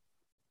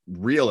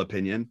real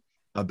opinion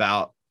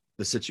about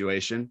the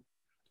situation.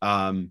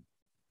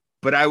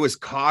 but I was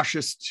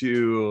cautious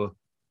to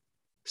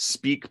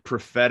speak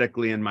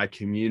prophetically in my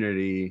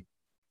community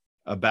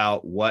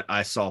about what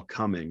I saw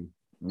coming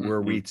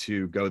were we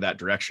to go that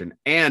direction.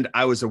 And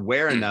I was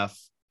aware enough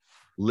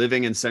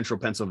living in central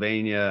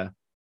Pennsylvania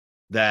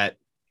that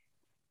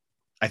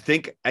I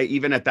think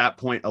even at that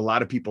point, a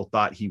lot of people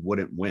thought he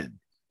wouldn't win.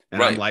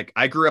 And I'm like,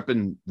 I grew up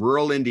in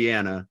rural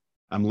Indiana.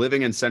 I'm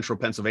living in central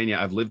Pennsylvania.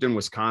 I've lived in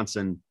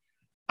Wisconsin.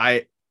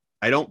 I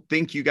don't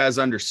think you guys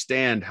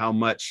understand how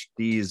much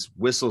these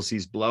whistles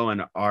he's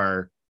blowing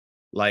are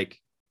like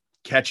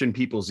catching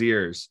people's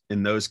ears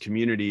in those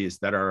communities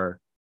that are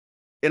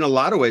in a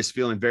lot of ways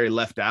feeling very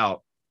left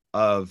out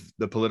of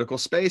the political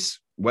space,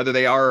 whether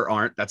they are or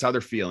aren't. That's how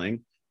they're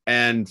feeling.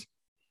 And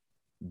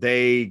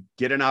they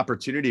get an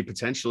opportunity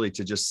potentially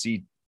to just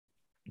see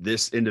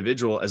this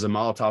individual as a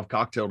Molotov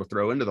cocktail to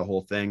throw into the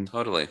whole thing.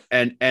 Totally.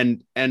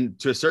 And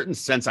to a certain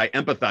sense, I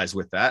empathize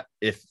with that.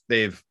 If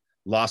they've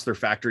lost their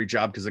factory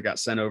job because it got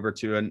sent over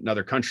to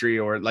another country,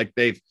 or like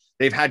they've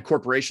had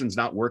corporations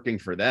not working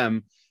for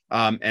them.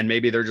 And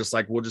maybe they're just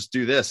like, we'll just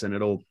do this and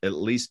it'll at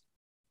least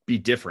be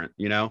different,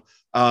 you know?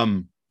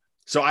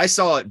 So I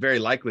saw it very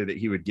likely that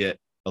he would get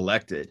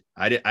elected.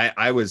 I think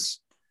I was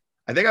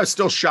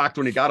still shocked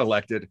when he got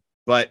elected,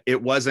 but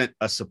it wasn't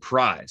a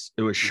surprise.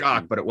 It was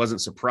shock, but it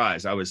wasn't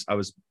surprise. I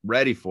was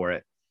ready for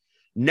it.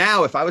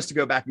 Now, if I was to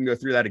go back and go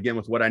through that again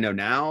with what I know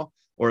now,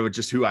 or with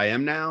just who I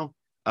am now,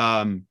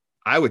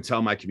 I would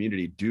tell my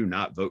community, do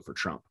not vote for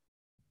Trump.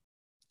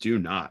 Do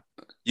not.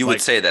 You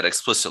would say that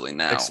explicitly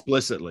now.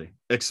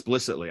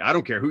 Explicitly. I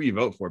don't care who you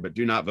vote for, but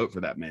do not vote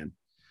for that man.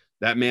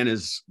 That man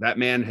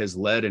has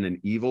led in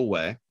an evil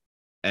way.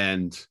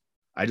 And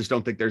I just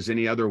don't think there's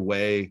any other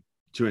way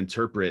to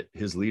interpret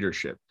his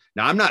leadership.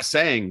 Now, I'm not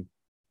saying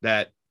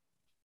that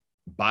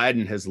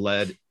Biden has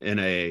led in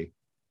a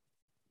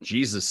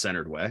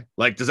Jesus-centered way.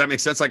 Like, does that make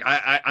sense? Like,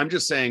 I'm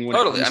just saying. When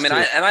totally. I mean,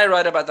 I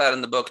write about that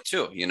in the book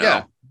too, you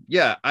know?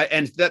 Yeah.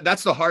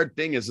 That's the hard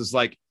thing is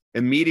like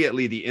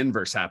immediately the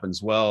inverse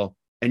happens. Well,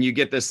 and you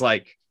get this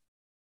like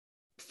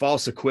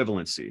false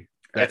equivalency.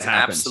 That's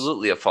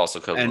absolutely a false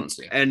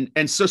equivalency.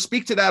 And so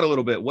speak to that a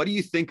little bit. What do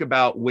you think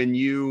about when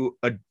you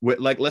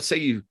like, let's say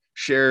you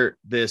share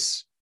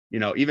this, you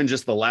know, even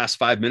just the last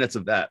 5 minutes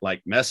of that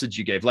like message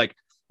you gave, like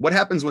what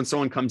happens when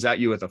someone comes at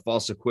you with a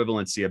false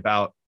equivalency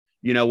about,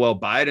 you know, well,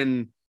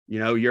 Biden, you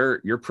know,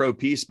 you're pro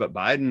peace, but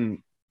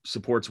Biden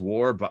supports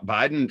war. But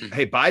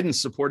Biden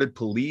supported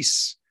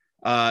police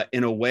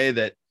in a way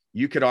that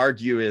you could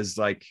argue is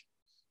like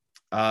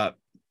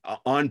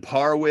on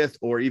par with,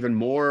 or even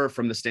more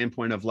from the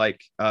standpoint of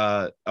like,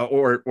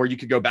 or you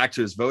could go back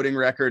to his voting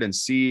record and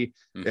see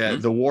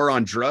the war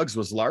on drugs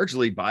was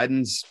largely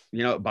Biden's,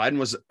 you know, Biden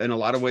was in a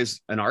lot of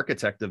ways an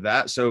architect of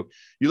that. So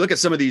you look at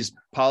some of these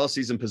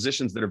policies and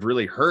positions that have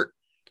really hurt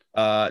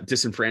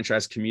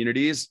disenfranchised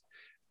communities.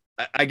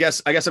 I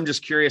guess I'm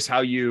just curious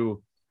how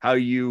you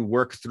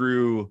work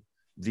through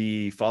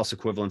the false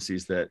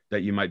equivalencies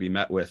that you might be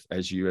met with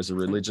as a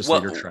religious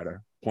leader try to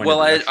point.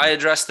 Well, I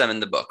address them in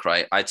the book,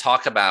 right? I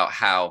talk about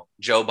how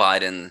Joe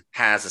Biden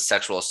has a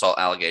sexual assault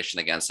allegation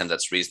against him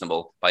that's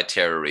reasonable by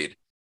Tara Reid.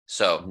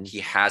 So he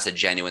has a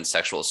genuine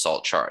sexual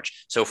assault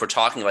charge. So if we're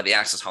talking about the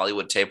Access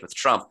Hollywood tape with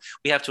Trump,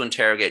 we have to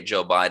interrogate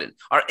Joe Biden.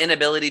 Our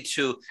inability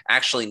to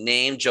actually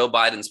name Joe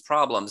Biden's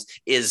problems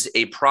is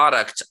a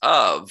product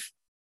of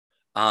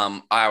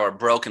our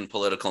broken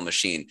political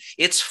machine.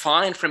 It's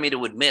fine for me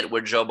to admit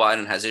where Joe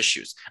Biden has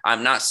issues.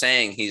 I'm not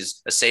saying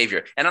he's a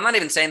savior. And I'm not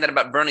even saying that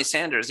about Bernie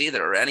Sanders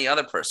either, or any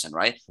other person,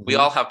 right? We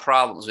all have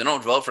problems. We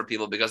don't vote for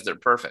people because they're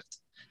perfect.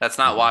 That's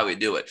not why we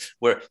do it.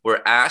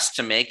 We're asked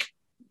to make,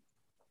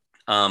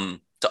 to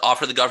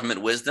offer the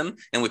government wisdom,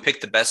 and we pick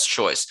the best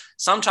choice.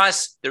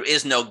 Sometimes there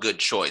is no good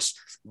choice,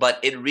 but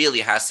it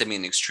really has to be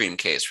an extreme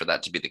case for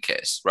that to be the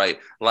case, right?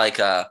 Like,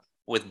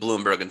 with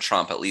Bloomberg and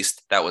Trump, at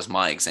least that was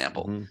my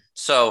example.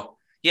 So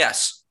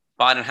yes,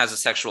 Biden has a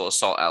sexual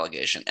assault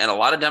allegation, and a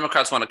lot of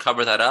Democrats want to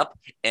cover that up.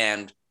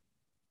 And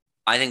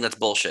I think that's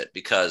bullshit,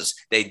 because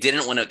they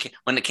didn't, when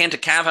it came to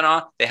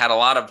Kavanaugh, they had a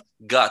lot of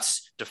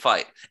guts to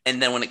fight. And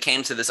then when it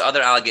came to this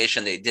other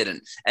allegation, they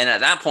didn't. And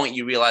at that point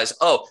you realize,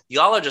 oh,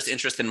 y'all are just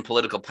interested in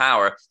political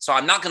power. So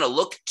I'm not going to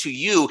look to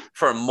you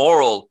for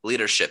moral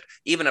leadership.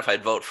 Even if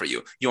I'd vote for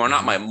you, you are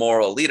not my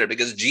moral leader,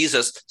 because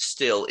Jesus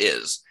still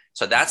is.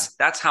 So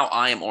that's how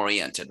I am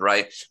oriented,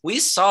 right? We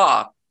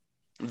saw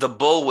the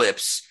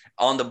bullwhips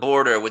on the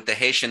border with the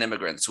Haitian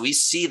immigrants. We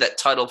see that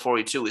Title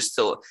 42 is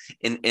still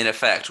in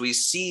effect. We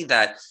see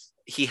that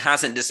he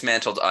hasn't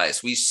dismantled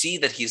ICE. We see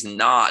that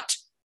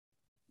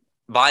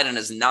Biden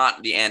is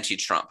not the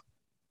anti-Trump.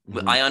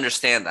 I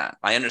understand that.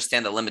 I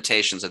understand the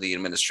limitations of the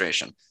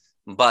administration.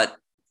 But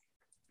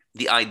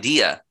the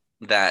idea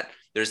that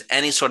there's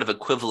any sort of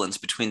equivalence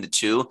between the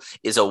two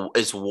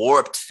is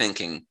warped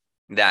thinking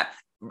that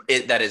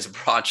is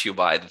brought to you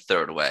by the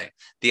third way.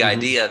 The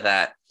idea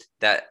that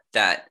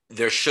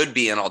there should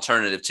be an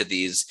alternative to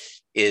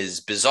these is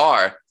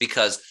bizarre,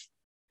 because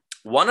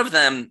one of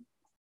them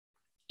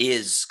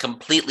is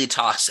completely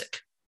toxic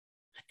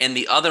and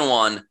the other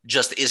one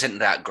just isn't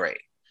that great.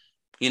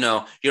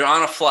 You're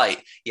on a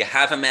flight, you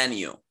have a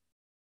menu,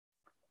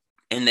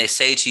 and they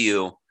say to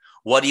you,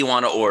 what do you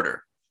want to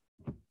order?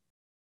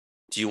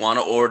 Do you want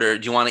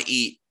to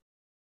eat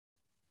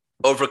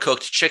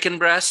overcooked chicken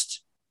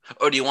breast,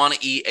 or do you want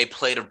to eat a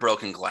plate of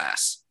broken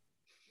glass?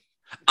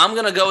 I'm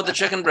going to go with the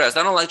chicken breast.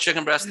 I don't like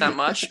chicken breast that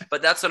much,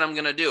 but that's what I'm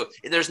going to do.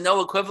 There's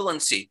no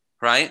equivalency,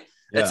 right?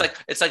 Yeah.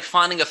 It's like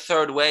finding a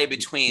third way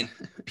between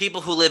people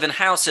who live in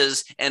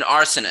houses and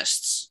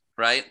arsonists,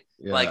 right?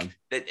 Yeah. Like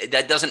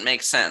that doesn't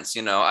make sense.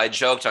 I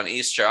joked on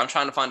Easter, I'm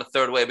trying to find a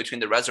third way between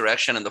the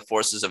resurrection and the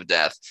forces of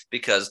death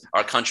because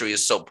our country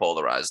is so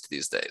polarized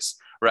these days,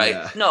 right?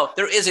 Yeah. No,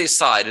 there is a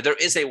side, there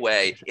is a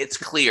way. It's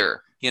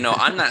clear.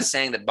 I'm not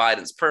saying that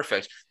Biden's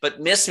perfect,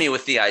 but miss me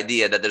with the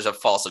idea that there's a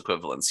false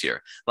equivalence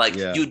here. Like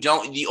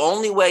the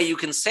only way you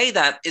can say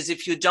that is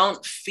if you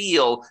don't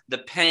feel the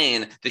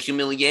pain, the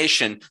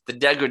humiliation, the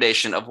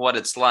degradation of what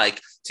it's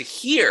like to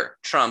hear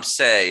Trump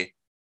say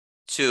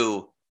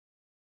to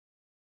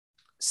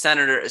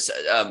senators,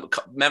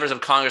 members of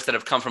Congress that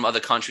have come from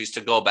other countries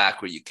to go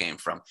back where you came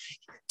from,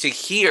 to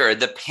hear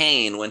the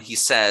pain when he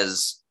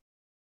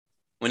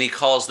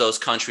calls those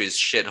countries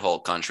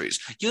shithole countries.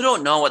 You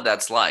don't know what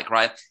that's like,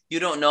 right? You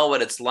don't know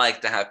what it's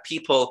like to have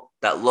people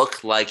that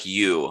look like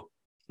you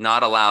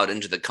not allowed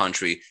into the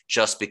country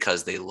just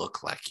because they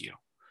look like you,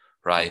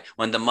 right?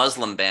 When the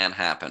Muslim ban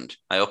happened,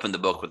 I opened the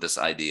book with this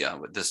idea,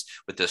 with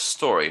this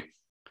story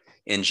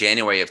in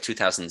January of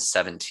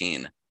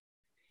 2017.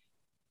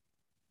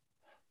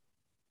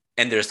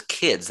 And there's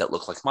kids that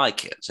look like my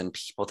kids and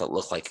people that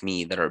look like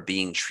me that are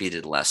being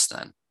treated less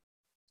than.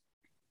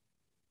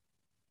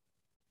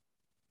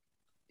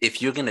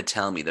 If you're going to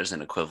tell me there's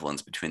an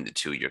equivalence between the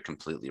two, you're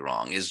completely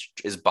wrong. Is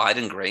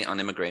Biden great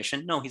on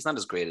immigration? No, he's not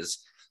as great as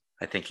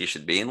I think he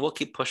should be. And we'll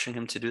keep pushing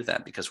him to do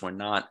that because we're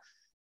not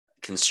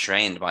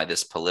constrained by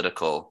this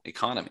political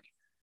economy.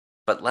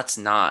 But let's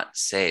not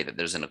say that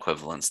there's an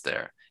equivalence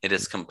there. It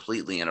is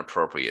completely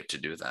inappropriate to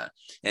do that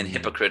and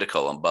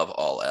hypocritical above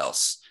all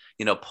else.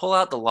 Pull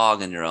out the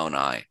log in your own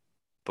eye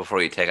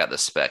before you take out the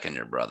speck in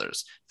your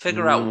brother's.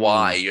 Figure out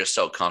why you're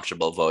so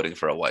comfortable voting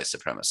for a white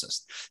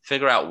supremacist.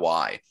 Figure out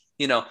why.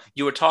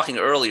 You were talking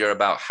earlier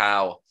about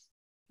how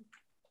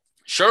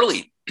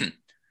surely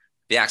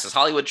the Access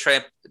Hollywood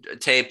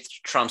tape,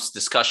 Trump's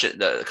discussion,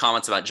 the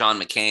comments about John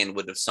McCain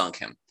would have sunk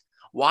him.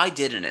 Why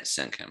didn't it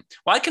sink him?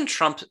 Why can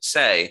Trump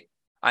say,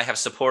 I have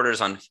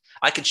supporters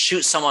I could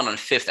shoot someone on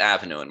Fifth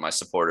Avenue and my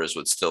supporters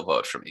would still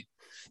vote for me?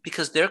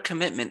 Because their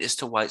commitment is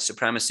to white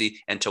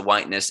supremacy and to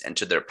whiteness and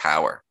to their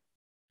power.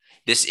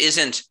 This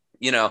isn't,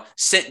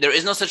 there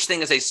is no such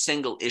thing as a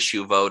single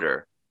issue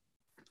voter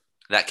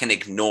that can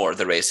ignore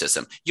the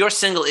racism. Your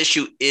single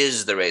issue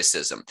is the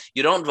racism.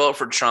 You don't vote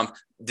for Trump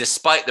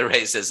despite the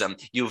racism.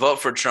 You vote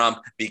for Trump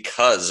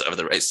because of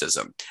the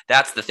racism.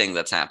 That's the thing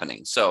that's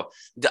happening. So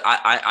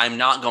I'm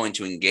not going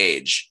to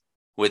engage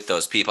with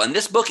those people. And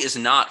this book is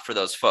not for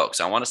those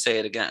folks. I want to say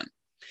it again.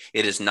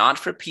 It is not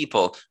for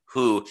people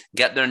who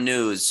get their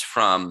news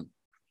from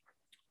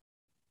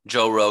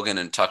Joe Rogan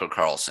and Tucker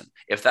Carlson.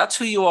 If that's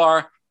who you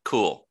are,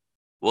 cool.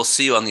 We'll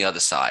see you on the other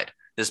side.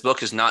 This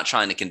book is not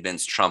trying to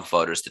convince Trump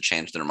voters to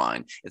change their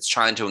mind. It's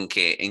trying to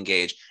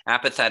engage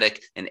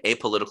apathetic and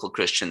apolitical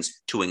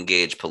Christians to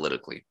engage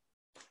politically.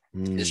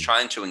 It's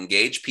trying to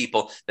engage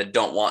people that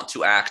don't want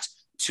to act.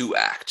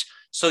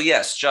 So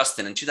yes,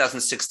 Justin, in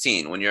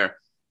 2016, when you're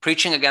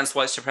preaching against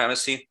white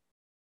supremacy,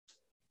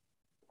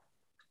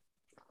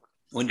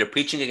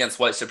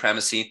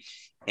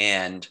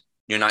 and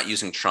you're not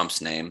using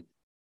Trump's name,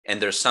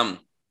 and there's some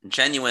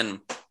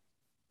genuine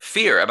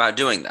fear about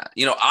doing that.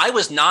 I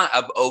was not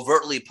an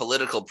overtly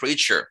political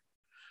preacher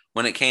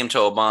when it came to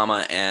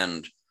Obama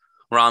and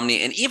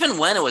Romney. And even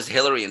when it was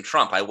Hillary and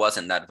Trump, I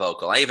wasn't that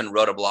vocal. I even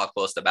wrote a blog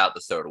post about the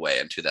third way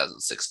in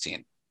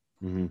 2016.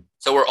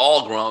 So we're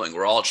all growing.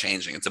 We're all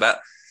changing. It's about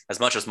as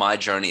much as my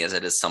journey as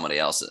it is somebody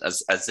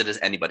else's, as it is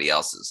anybody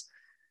else's.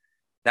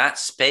 That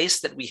space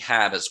that we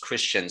have as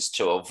Christians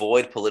to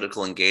avoid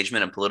political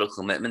engagement and political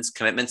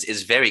commitments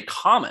is very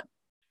common.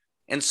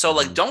 And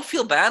so don't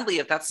feel badly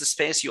if that's the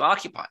space you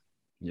occupy.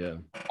 Yeah.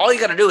 All you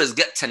got to do is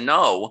get to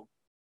know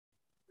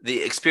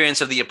the experience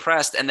of the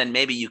oppressed, and then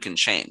maybe you can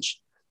change.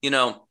 In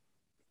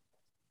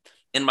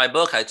my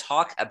book, I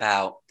talk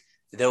about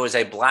there was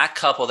a Black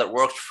couple that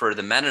worked for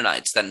the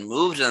Mennonites that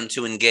moved them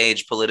to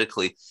engage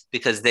politically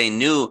because they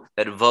knew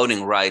that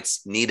voting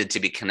rights needed to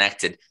be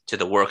connected to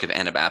the work of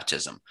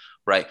Anabaptism,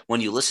 right?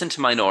 When you listen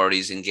to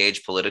minorities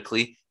engage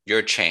politically,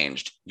 you're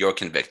changed, you're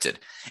convicted.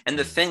 And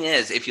the thing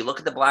is, if you look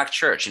at the Black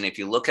church and if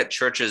you look at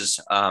churches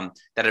that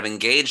have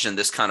engaged in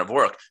this kind of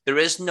work, there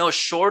is no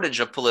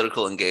shortage of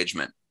political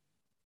engagement.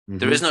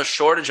 There is no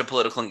shortage of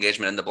political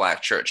engagement in the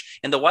Black church.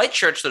 In the white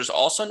church, there's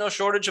also no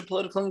shortage of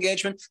political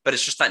engagement, but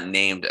it's just not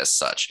named as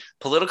such.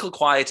 Political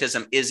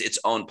quietism is its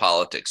own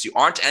politics. You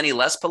aren't any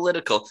less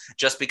political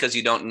just because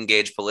you don't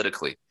engage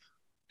politically,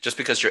 just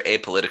because you're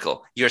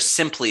apolitical. You're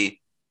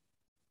simply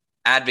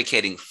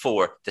advocating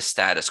for the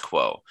status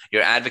quo.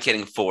 You're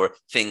advocating for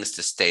things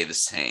to stay the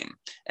same.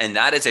 And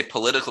that is a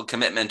political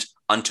commitment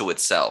unto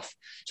itself.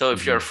 So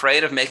if you're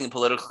afraid of making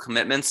political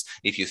commitments,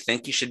 if you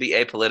think you should be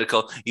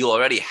apolitical, you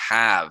already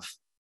have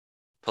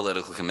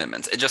political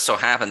commitments. It just so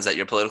happens that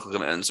your political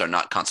commitments are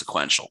not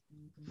consequential.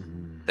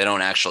 They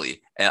don't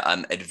actually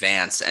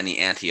advance any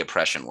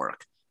anti-oppression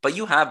work. But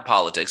you have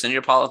politics, and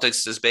your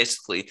politics is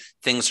basically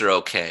things are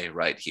okay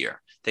right here.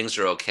 Things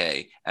are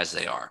okay as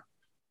they are.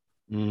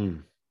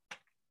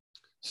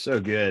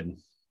 So good.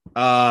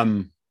 How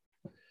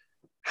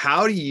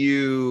do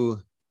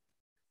you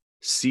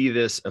see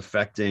this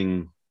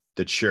affecting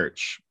the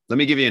church? Let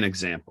me give you an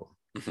example.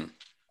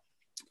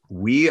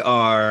 We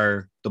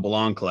are the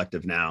Belong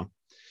Collective now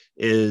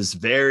is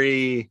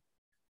very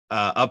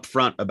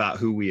upfront about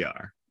who we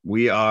are.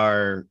 We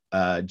are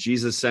a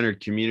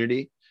Jesus-centered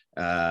community.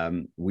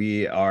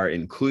 We are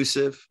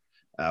inclusive.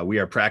 We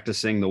are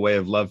practicing the way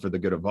of love for the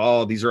good of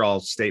all. These are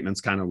all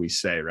statements kind of we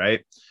say,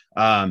 right?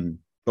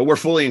 But we're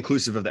fully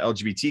inclusive of the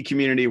LGBT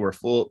community. We're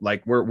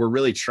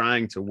really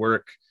trying to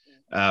work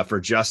for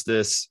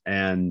justice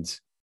and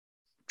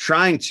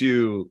trying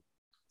to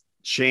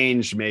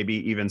change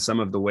maybe even some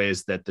of the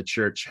ways that the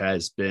church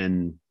has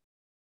been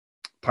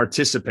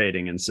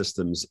participating in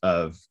systems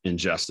of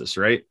injustice,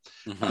 right?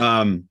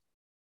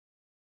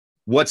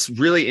 What's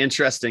really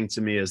interesting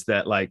to me is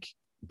that, like,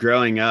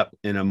 growing up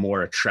in a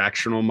more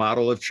attractional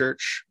model of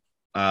church,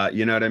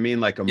 you know what I mean?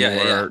 Like a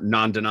more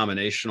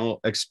non-denominational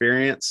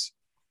experience,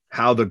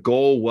 how the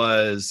goal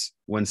was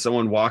when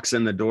someone walks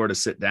in the door to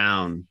sit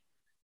down,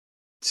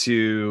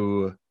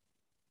 to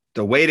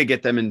the way to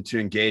get them to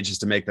engage is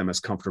to make them as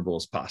comfortable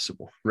as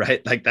possible,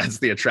 right? Like that's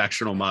the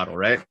attractional model,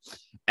 right?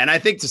 And I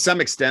think to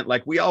some extent,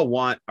 like we all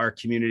want our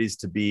communities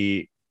to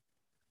be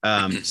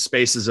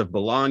spaces of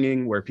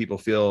belonging where people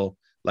feel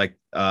like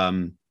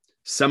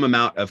some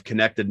amount of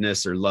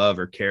connectedness or love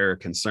or care or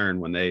concern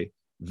when they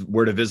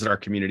were to visit our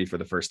community for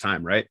the first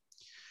time, right?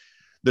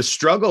 The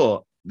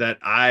struggle that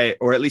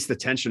or at least the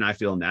tension I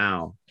feel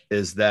now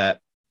is that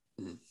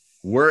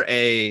we're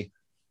a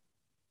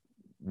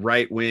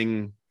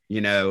right-wing,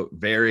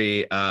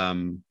 very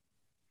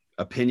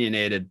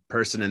opinionated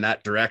person in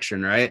that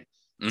direction, right?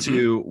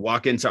 To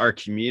walk into our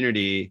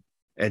community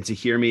and to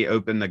hear me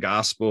open the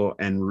gospel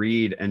and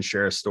read and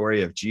share a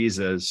story of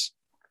Jesus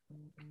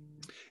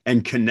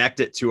and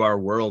connect it to our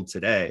world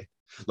today.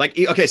 Like,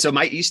 okay, so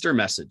my Easter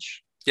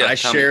message, I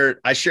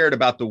shared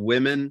about the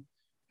women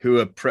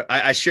who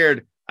I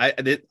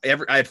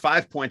had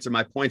 5 points, and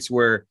my points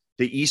were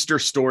the Easter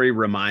story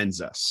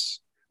reminds us,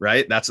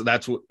 right? That's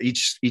what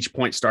each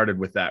point started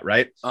with that,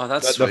 right? Oh,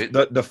 that's sweet.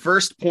 The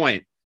first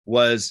point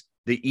was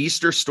the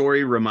Easter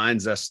story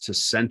reminds us to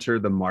center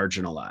the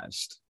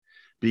marginalized,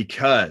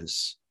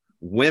 because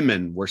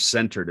women were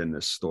centered in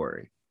this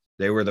story.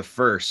 They were the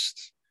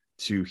first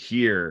to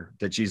hear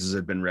that Jesus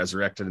had been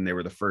resurrected, and they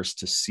were the first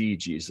to see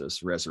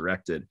Jesus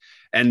resurrected.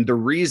 And the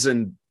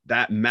reason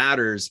that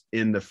matters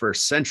in the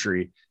first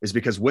century is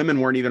because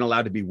women weren't even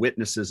allowed to be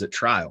witnesses at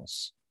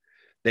trials.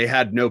 They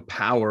had no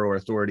power or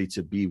authority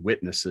to be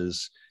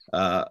witnesses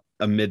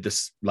amid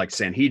this, like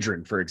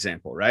Sanhedrin, for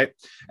example, right?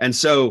 And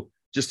so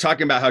just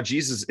talking about how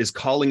Jesus is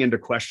calling into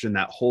question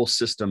that whole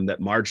system that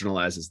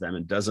marginalizes them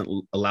and doesn't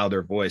allow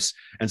their voice.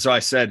 And so I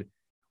said,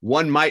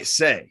 one might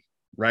say,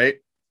 right?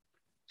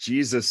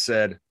 Jesus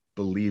said,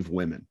 believe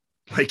women.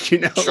 Like,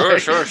 Sure.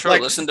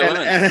 Like, listen to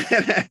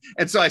women.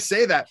 And so I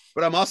say that,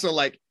 but I'm also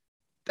like,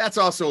 that's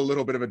also a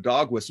little bit of a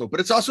dog whistle, but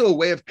it's also a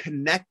way of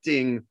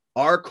connecting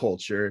our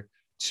culture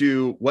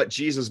to what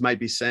Jesus might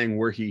be saying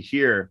were he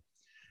here.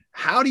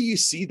 How do you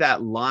see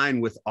that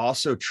line with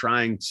also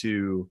trying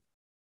to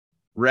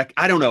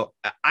I don't know.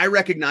 I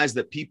recognize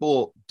that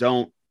people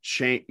don't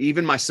change.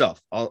 Even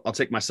myself, I'll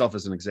take myself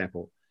as an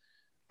example.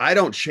 I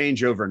don't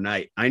change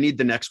overnight. I need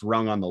the next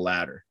rung on the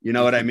ladder. You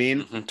know what I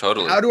mean?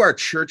 Totally. How do our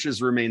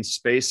churches remain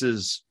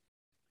spaces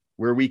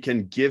where we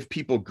can give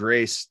people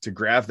grace to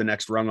grab the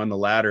next rung on the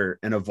ladder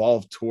and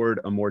evolve toward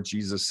a more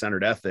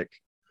Jesus-centered ethic,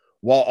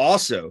 while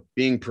also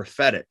being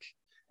prophetic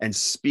and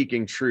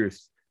speaking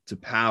truth to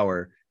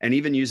power, and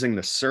even using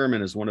the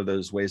sermon as one of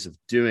those ways of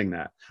doing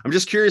that? I'm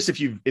just curious if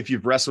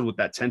you've wrestled with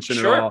that tension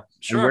at all,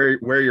 and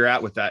where you're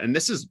at with that. And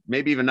this is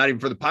maybe even not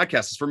even for the podcast.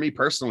 It's for me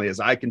personally as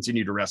I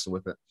continue to wrestle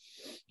with it.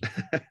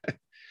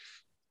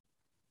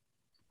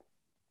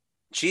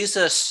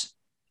 Jesus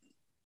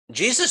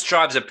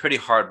drives a pretty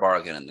hard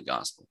bargain in the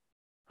gospel,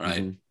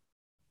 right?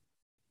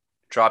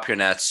 Drop your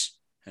nets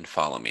and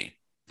follow me.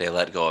 They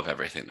let go of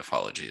everything to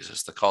follow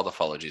Jesus. The call to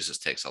follow Jesus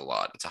takes a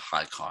lot. It's a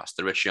high cost.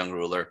 The rich young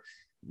ruler,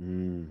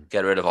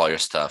 get rid of all your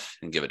stuff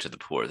and give it to the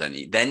poor.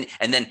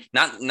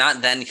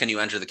 Not then can you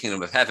enter the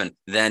kingdom of heaven.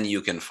 Then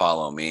you can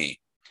follow me.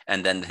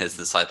 And then his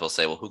disciples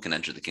say, well, who can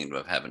enter the kingdom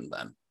of heaven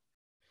then?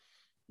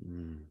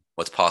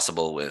 What's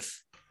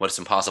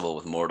impossible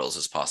with mortals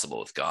is possible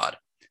with God.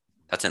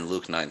 That's in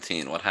Luke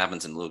 19. What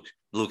happens in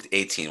Luke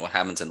 18? What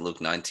happens in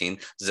Luke 19?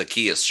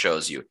 Zacchaeus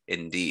shows you,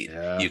 indeed,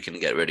 you can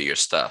get rid of your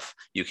stuff.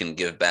 You can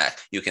give back.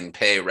 You can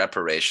pay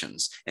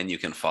reparations, and you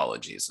can follow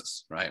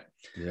Jesus, right?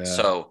 Yeah.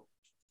 So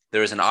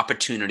There is an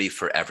opportunity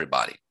for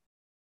everybody.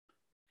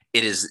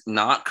 It is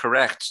not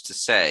correct to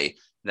say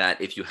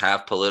that if you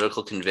have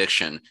political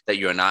conviction that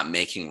you're not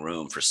making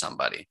room for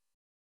somebody.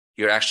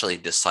 You're actually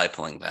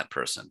discipling that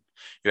person.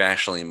 You're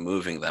actually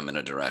moving them in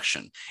a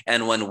direction.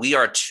 And when we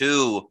are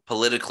too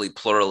politically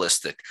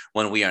pluralistic,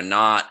 when we are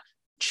not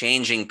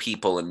changing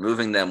people and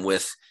moving them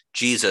with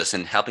Jesus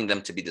and helping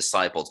them to be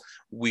disciples,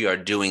 we are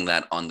doing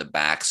that on the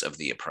backs of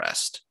the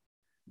oppressed.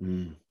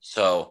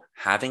 So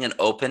having an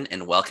open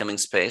and welcoming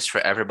space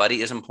for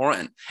everybody is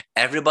important.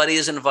 Everybody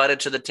is invited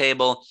to the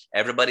table.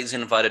 Everybody's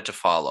invited to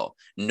follow.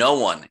 No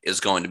one is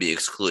going to be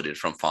excluded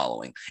from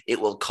following.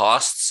 It will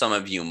cost some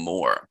of you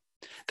more.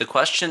 The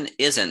question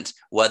isn't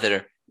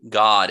whether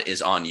God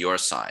is on your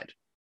side.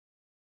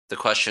 The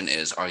question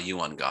is, are you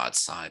on God's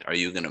side? Are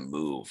you going to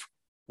move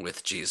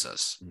with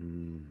Jesus?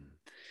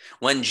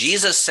 When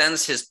Jesus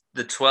sends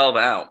the 12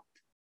 out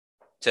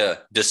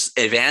to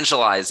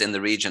evangelize in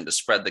the region, to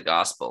spread the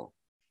gospel,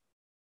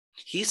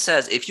 he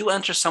says, if you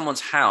enter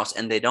someone's house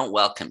and they don't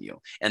welcome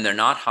you and they're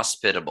not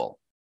hospitable,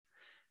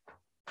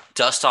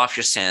 dust off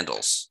your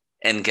sandals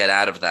and get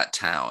out of that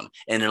town.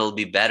 And it'll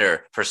be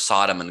better for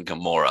Sodom and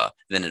Gomorrah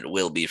than it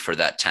will be for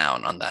that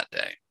town on that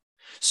day.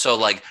 So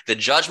like the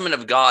judgment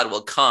of God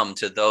will come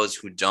to those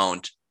who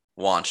don't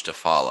want to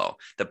follow.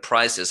 The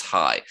price is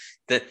high.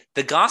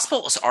 The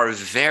Gospels are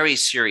very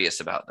serious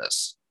about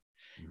this.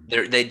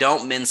 They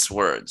don't mince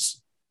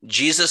words.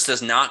 Jesus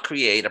does not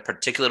create a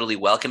particularly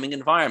welcoming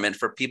environment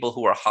for people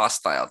who are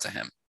hostile to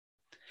him.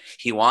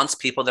 He wants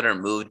people that are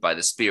moved by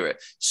the Spirit.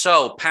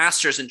 So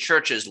pastors and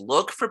churches,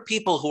 look for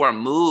people who are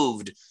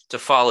moved to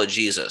follow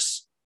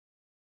Jesus.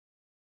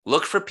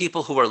 Look for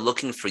people who are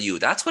looking for you.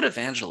 That's what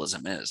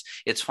evangelism is.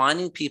 It's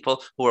finding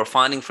people who are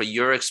finding for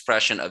your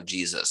expression of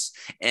Jesus.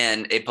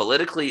 And a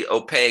politically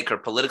opaque or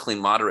politically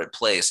moderate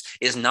place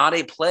is not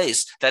a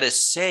place that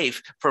is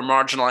safe for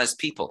marginalized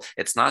people.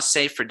 It's not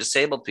safe for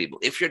disabled people.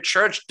 If your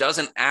church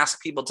doesn't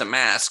ask people to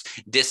mask,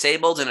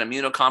 disabled and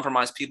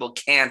immunocompromised people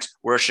can't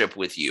worship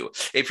with you.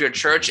 If your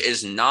church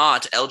is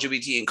not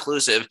LGBT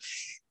inclusive,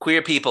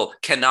 queer people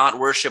cannot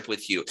worship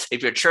with you.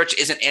 If your church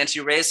isn't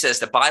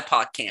anti-racist, a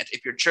BIPOC can't.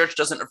 If your church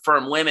doesn't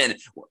affirm women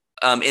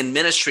in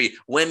ministry,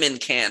 women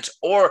can't.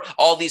 Or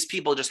all these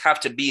people just have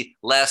to be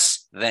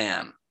less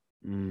than.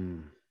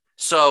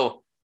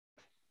 So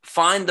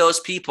find those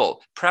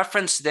people,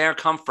 preference their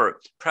comfort,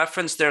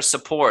 preference their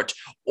support,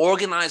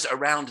 organize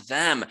around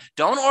them.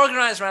 Don't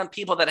organize around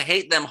people that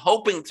hate them,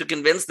 hoping to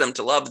convince them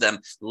to love them.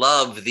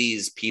 Love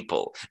these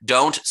people.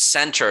 Don't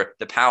center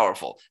the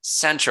powerful,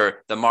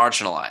 center the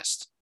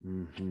marginalized.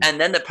 And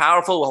then the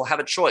powerful will have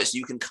a choice.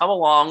 You can come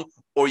along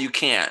or you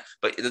can't,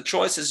 but the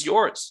choice is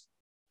yours.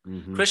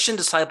 Christian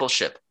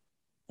discipleship,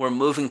 we're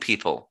moving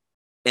people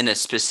in a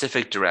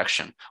specific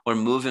direction. We're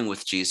moving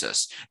with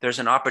Jesus. There's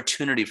an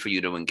opportunity for you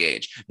to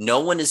engage.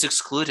 No one is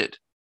excluded.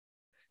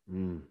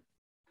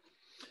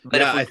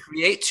 But if we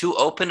create too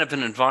open of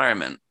an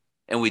environment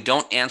and we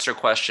don't answer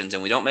questions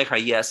and we don't make our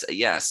yes a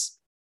yes,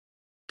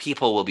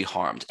 people will be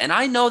harmed. And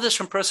I know this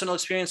from personal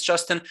experience,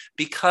 Justin,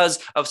 because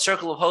of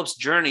Circle of Hope's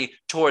journey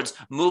towards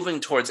moving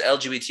towards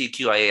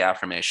LGBTQIA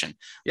affirmation.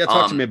 Yeah,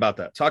 talk to me about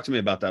that. Talk to me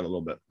about that a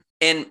little bit.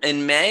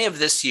 In May of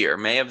this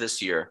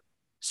year,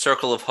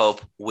 Circle of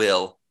Hope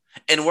will,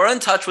 and we're in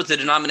touch with the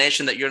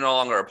denomination that you're no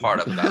longer a part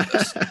of about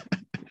this.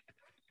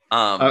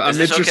 I'm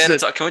is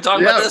interested. Okay can we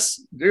talk about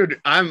this? Dude,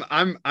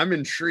 I'm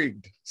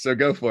intrigued. So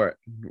go for it.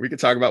 We can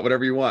talk about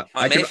whatever you want.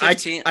 On May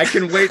 15th, I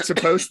can wait to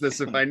post this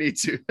if I need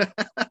to.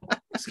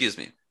 Excuse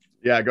me.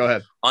 Yeah, go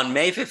ahead. On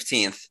May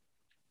 15th,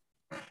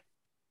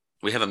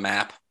 we have a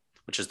map,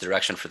 which is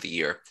direction for the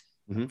year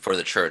for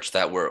the church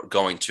that we're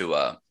going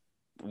to,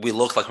 we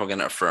look like we're going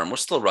to affirm. We're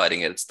still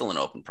writing it. It's still an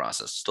open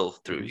process, still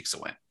 3 weeks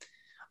away.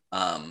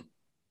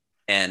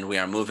 And we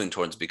are moving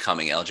towards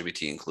becoming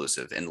LGBT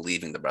inclusive and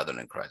leaving the brethren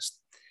in Christ.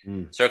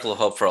 Circle of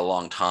Hope for a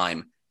long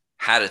time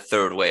had a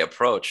third way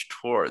approach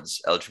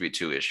towards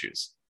LGBT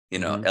issues,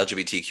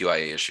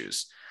 LGBTQIA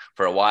issues.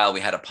 For a while, we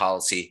had a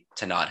policy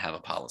to not have a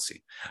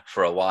policy.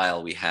 For a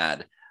while, we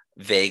had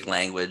vague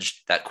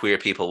language that queer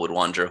people would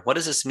wonder, what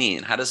does this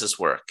mean? How does this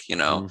work? Hey,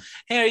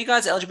 are you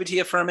guys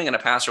LGBT affirming? And a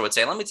pastor would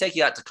say, let me take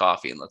you out to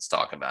coffee and let's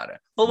talk about it.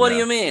 Well, what do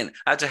you mean?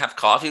 I have to have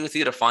coffee with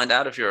you to find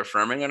out if you're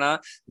affirming or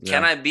not?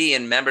 Can I be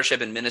in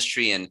membership in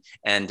ministry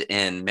and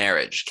in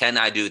marriage? Can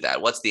I do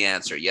that? What's the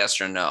answer?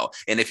 Yes or no?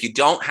 And if you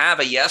don't have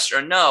a yes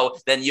or no,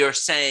 then you're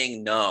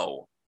saying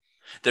no.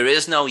 There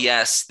is no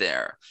yes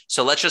there.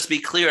 So let's just be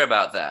clear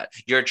about that.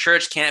 Your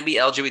church can't be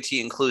LGBT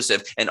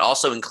inclusive and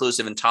also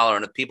inclusive and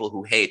tolerant of people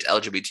who hate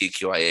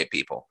LGBTQIA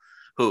people.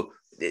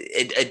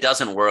 It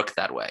doesn't work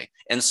that way.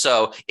 And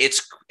so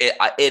it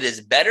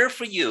is better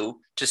for you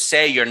to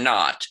say you're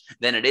not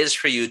than it is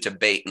for you to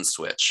bait and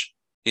switch,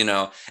 And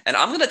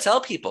I'm going to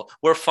tell people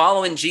we're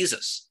following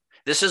Jesus.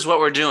 This is what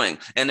we're doing.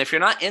 And if you're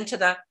not into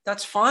that,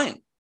 that's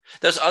fine.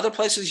 There's other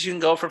places you can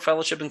go for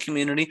fellowship and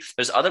community.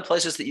 There's other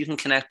places that you can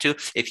connect to.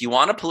 If you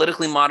want a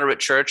politically moderate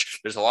church,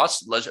 there's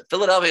lots.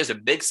 Philadelphia is a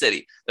big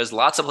city. There's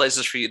lots of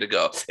places for you to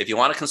go. If you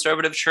want a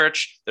conservative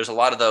church, there's a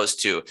lot of those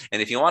too.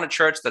 And if you want a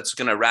church that's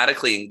going to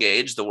radically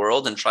engage the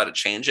world and try to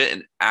change it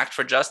and act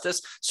for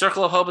justice,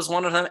 Circle of Hope is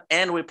one of them.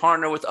 And we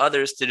partner with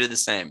others to do the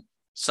same.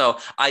 So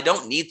I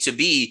don't need to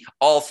be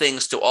all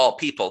things to all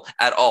people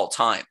at all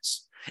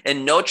times.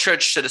 And no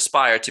church should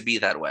aspire to be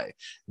that way.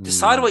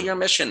 Decide what your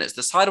mission is.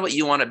 Decide what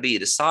you want to be.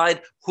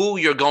 Decide who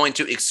you're going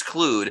to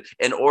exclude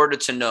in order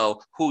to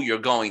know who you're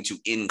going to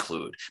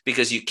include,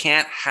 because you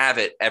can't have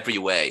it every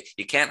way.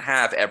 You can't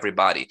have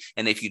everybody.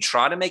 And if you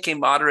try to make a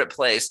moderate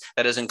place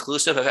that is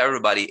inclusive of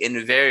everybody,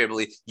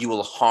 invariably you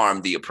will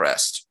harm the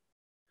oppressed.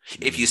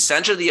 If you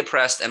center the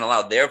oppressed and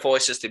allow their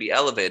voices to be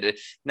elevated,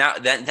 now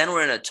then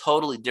we're in a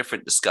totally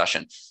different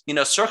discussion. You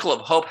know, Circle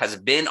of Hope has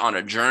been on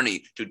a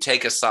journey to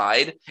take a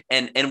side,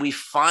 and we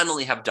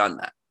finally have done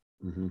that.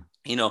 Mm-hmm.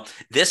 You know,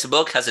 this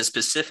book has a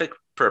specific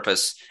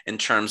purpose in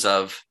terms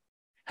of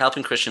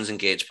helping Christians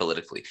engage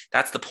politically.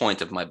 That's the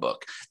point of my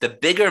book. The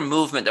bigger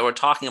movement that we're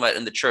talking about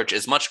in the church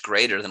is much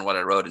greater than what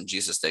I wrote in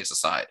Jesus Takes a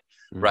Side,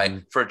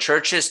 right? For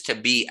churches to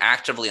be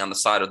actively on the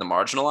side of the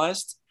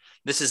marginalized,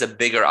 this is a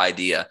bigger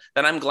idea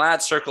that I'm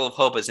glad Circle of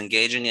Hope is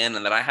engaging in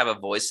and that I have a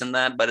voice in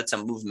that, but it's a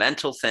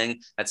movemental thing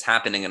that's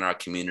happening in our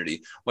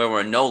community where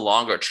we're no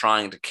longer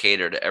trying to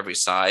cater to every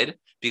side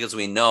because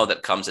we know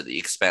that comes at the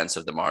expense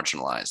of the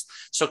marginalized.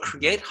 So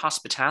create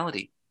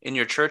hospitality in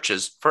your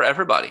churches for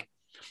everybody.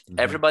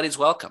 Mm-hmm. Everybody's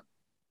welcome.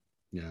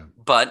 Yeah.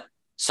 But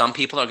some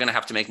people are going to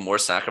have to make more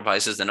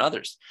sacrifices than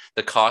others.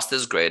 The cost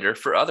is greater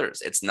for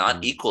others. It's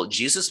not equal.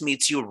 Jesus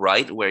meets you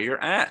right where you're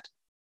at.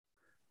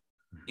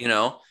 You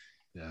know,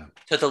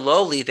 to the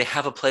lowly, they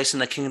have a place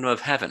in the kingdom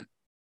of heaven.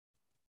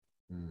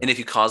 And if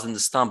you cause them to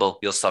stumble,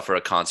 you'll suffer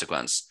a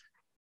consequence.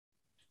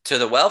 To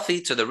the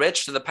wealthy, to the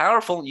rich, to the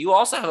powerful, you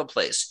also have a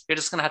place. You're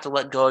just going to have to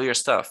let go of your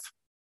stuff.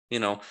 You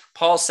know,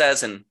 Paul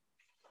says in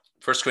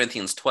 1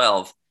 Corinthians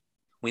 12,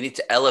 we need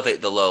to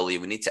elevate the lowly.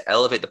 We need to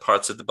elevate the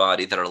parts of the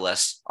body that are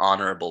less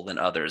honorable than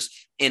others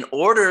in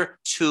order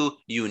to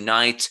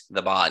unite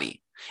the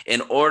body. In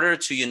order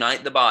to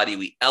unite the body,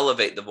 we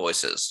elevate the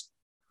voices.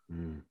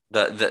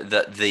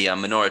 The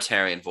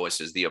minoritarian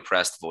voices, the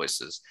oppressed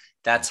voices.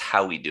 That's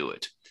how we do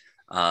it.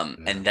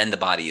 And then the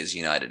body is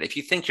united. If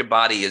you think your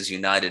body is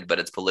united, but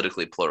it's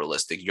politically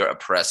pluralistic, you're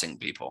oppressing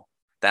people.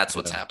 That's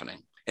what's happening.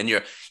 And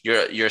you're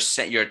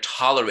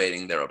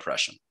tolerating their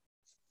oppression.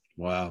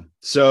 Wow.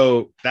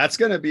 So that's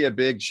going to be a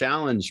big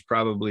challenge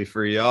probably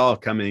for y'all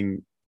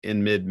coming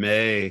in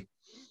mid-May.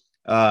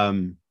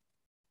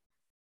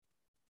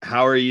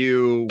 How are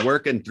you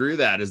working through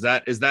that? Is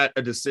that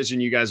a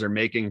decision you guys are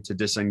making to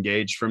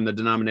disengage from the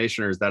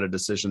denomination, or is that a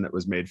decision that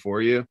was made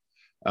for you?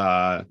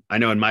 I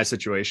know in my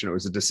situation, it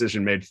was a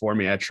decision made for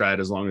me. I tried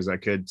as long as I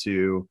could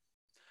to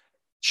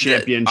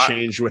champion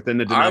change within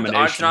the denomination.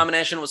 Our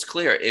denomination was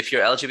clear. If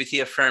you're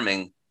LGBT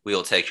affirming, we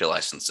will take your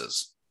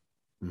licenses.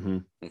 Mm-hmm.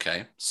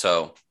 Okay.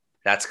 So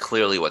that's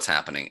clearly what's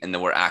happening. And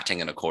then we're acting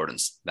in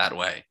accordance that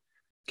way.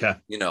 Okay.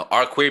 You know,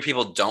 our queer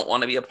people don't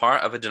want to be a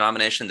part of a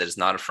denomination that is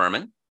not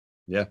affirming.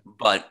 Yeah.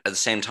 But at the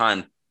same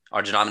time,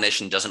 our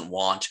denomination doesn't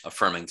want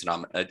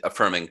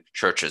affirming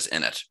churches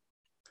in it.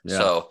 Yeah.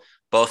 So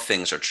both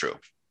things are true.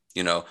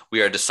 You know,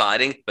 we are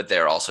deciding, but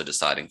they're also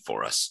deciding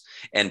for us.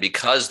 And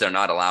because they're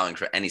not allowing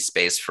for any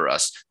space for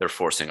us, they're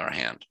forcing our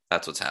hand.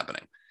 That's what's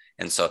happening.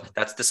 And so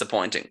that's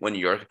disappointing when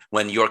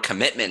your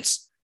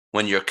commitments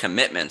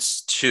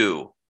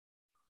to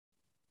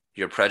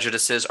your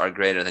prejudices are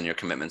greater than your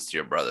commitments to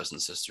your brothers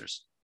and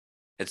sisters.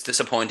 It's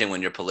disappointing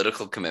when your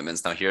political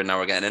commitments, now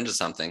we're getting into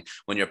something,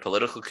 when your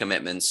political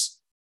commitments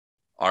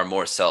are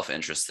more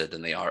self-interested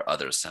than they are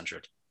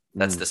others-centered.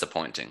 That's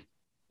disappointing,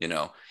 you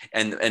know,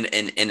 and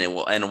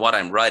what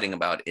I'm writing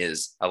about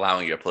is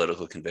allowing your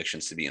political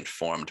convictions to be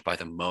informed by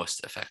the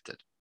most affected.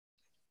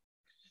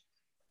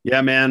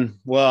 Yeah, man.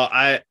 Well,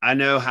 I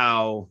know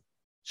how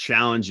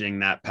challenging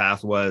that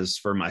path was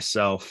for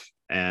myself,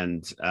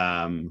 and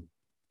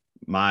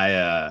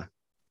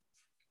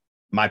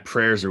my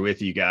prayers are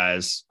with you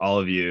guys, all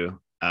of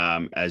you,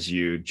 as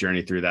you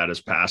journey through that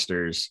as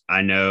pastors.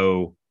 I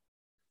know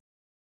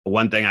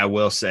one thing I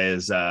will say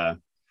is I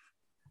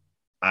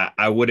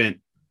wouldn't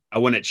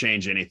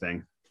change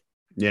anything.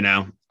 You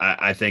know,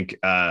 I think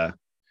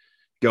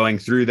going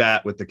through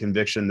that with the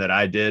conviction that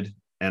I did,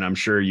 and I'm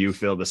sure you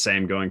feel the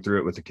same going through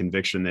it with the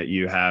conviction that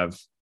you have.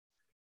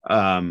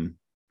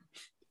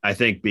 I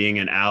think being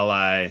an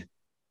ally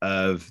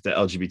of the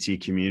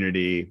LGBT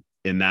community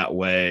in that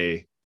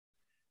way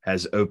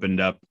has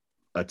opened up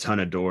a ton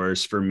of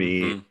doors for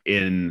me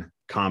in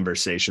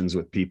conversations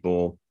with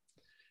people.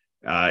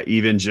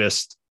 Even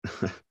just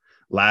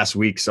last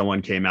week,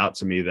 someone came out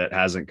to me that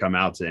hasn't come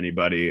out to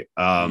anybody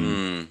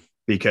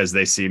because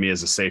they see me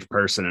as a safe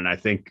person. And I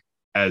think,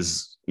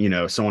 as you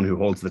know, someone who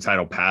holds the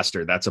title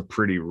pastor, that's a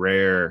pretty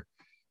rare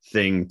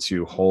thing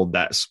to hold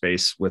that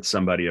space with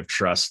somebody of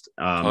trust.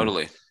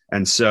 Totally.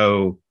 And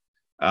so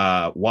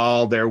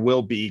while there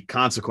will be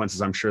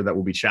consequences, I'm sure that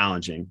will be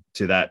challenging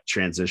to that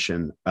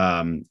transition.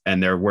 And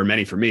there were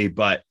many for me,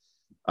 but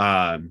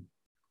I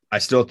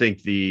still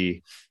think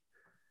the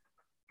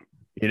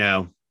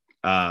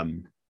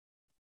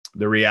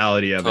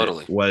reality of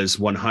Totally. it was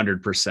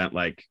 100%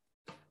 like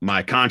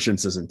my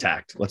conscience is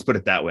intact. Let's put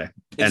it that way.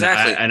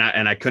 Exactly.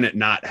 And I couldn't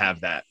not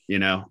have that,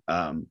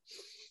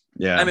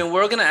 yeah. I mean,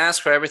 we're going to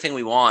ask for everything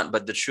we want,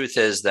 but the truth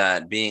is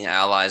that being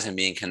allies and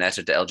being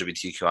connected to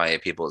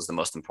LGBTQIA people is the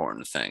most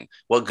important thing.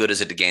 What good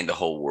is it to gain the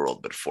whole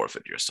world but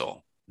forfeit your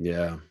soul?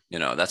 Yeah.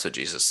 That's what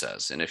Jesus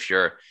says. And if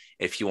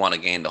you want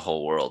to gain the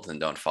whole world, then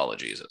don't follow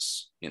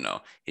Jesus.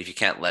 If you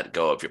can't let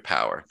go of your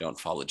power, don't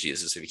follow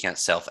Jesus. If you can't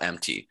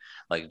self-empty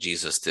like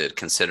Jesus did,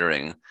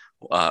 considering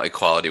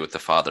equality with the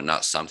Father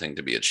not something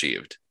to be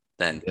achieved,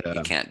 then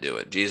you can't do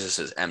it. Jesus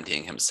is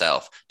emptying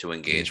himself to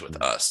engage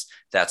with us.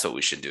 That's what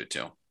we should do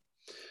too.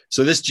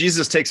 So this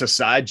Jesus takes a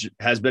side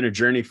has been a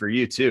journey for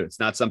you too. It's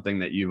not something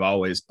that you've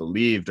always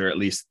believed, or at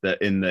least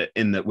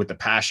with the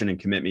passion and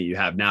commitment you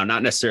have now,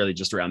 not necessarily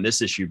just around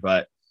this issue,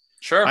 but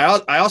sure.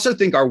 I also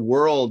think our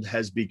world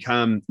has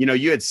become,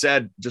 you had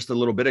said just a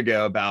little bit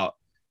ago about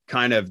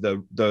kind of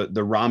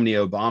the Romney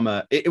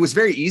Obama. It was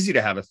very easy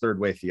to have a third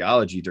way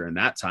theology during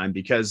that time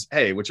because,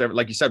 hey,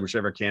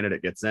 whichever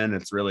candidate gets in,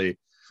 it's really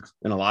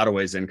in a lot of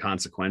ways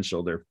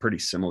inconsequential. They're pretty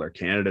similar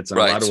candidates in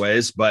a lot of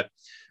ways, but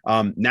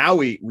now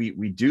we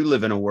do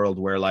live in a world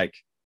where like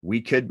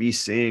we could be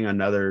seeing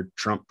another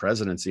Trump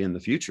presidency in the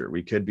future.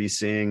 We could be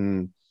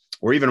seeing,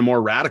 or even a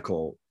more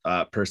radical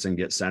person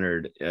get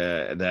centered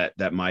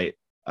that might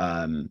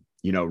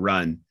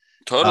run.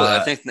 Totally.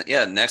 I think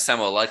next time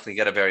we'll likely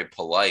get a very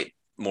polite,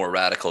 more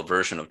radical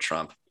version of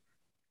Trump,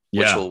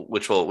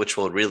 which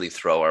will really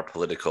throw our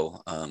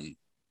political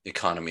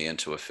economy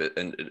into a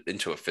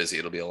fizzy.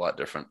 It'll be a lot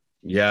different.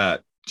 Yeah.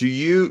 Do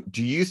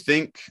you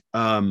think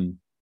I've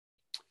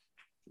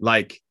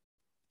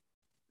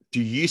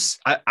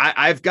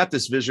got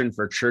this vision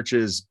for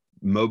churches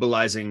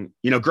mobilizing,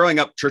 growing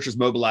up, churches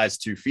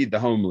mobilized to feed the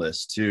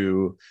homeless,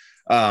 to,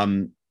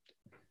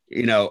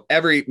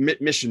 every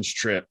missions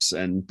trips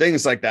and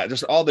things like that,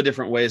 just all the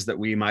different ways that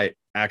we might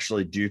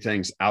actually do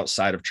things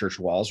outside of church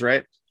walls.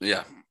 Right.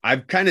 Yeah.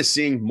 I'm kind of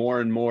seeing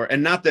more and more,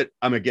 and not that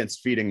I'm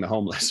against feeding the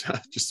homeless,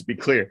 just to be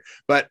clear,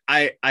 but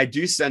I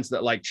do sense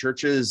that like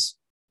churches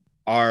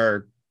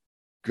are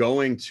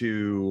going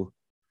to,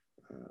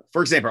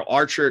 for example,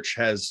 our church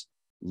has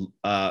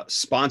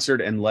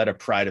sponsored and led a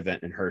pride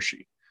event in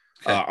Hershey.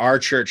 Okay. Our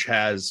church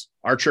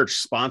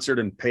sponsored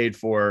and paid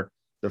for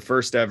the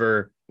first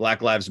ever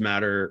Black Lives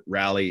Matter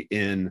rally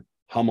in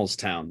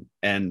Hummelstown,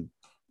 and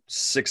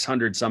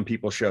 600 some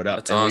people showed up.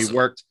 That's and awesome.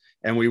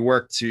 we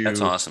worked to That's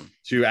awesome.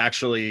 to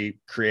actually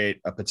create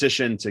a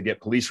petition to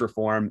get police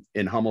reform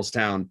in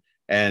Hummelstown,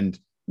 and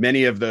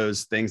many of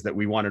those things that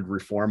we wanted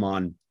reform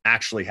on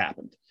actually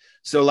happened.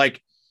 So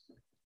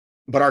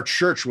but our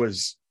church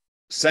was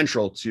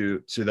central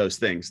to those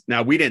things.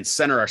 Now, we didn't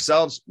center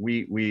ourselves.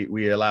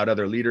 We allowed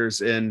other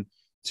leaders in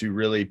to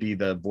really be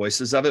the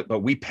voices of it,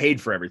 but we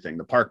paid for everything: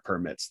 the park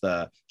permits,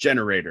 the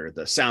generator,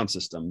 the sound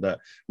system.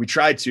 We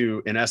tried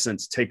to, in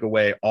essence, take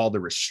away all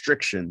the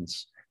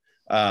restrictions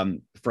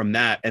from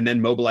that, and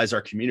then mobilize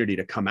our community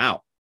to come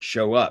out,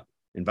 show up,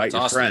 invite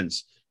your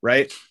friends.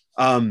 Right?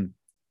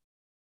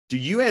 Do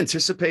you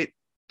anticipate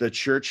the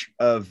church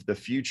of the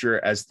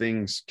future, as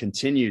things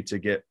continue to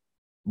get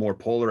more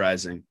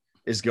polarizing,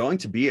 is going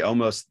to be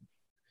almost,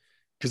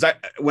 because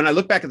when I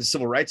look back at the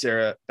civil rights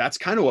era, that's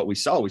kind of what we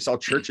saw. We saw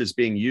churches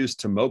being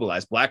used to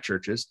mobilize, Black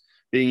churches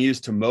being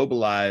used to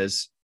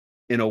mobilize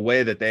in a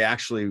way that they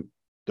actually,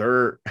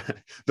 their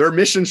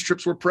missions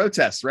trips were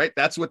protests, right?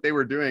 That's what they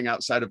were doing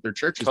outside of their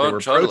churches. They were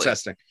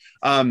protesting.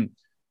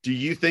 Do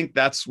you think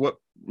that's what,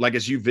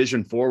 as you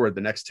vision forward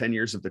the next 10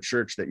 years of the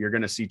church, that you're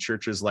going to see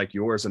churches like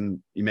yours and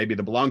maybe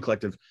the Belong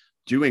Collective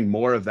doing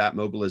more of that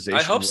mobilization?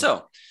 I hope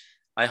so.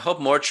 I hope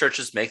more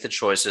churches make the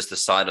choices to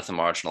side with the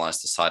marginalized,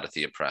 to side with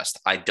the oppressed.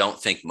 I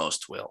don't think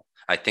most will.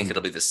 I think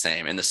it'll be the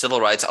same. In the civil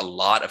rights, a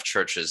lot of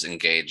churches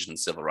engaged in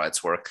civil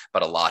rights work,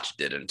 but a lot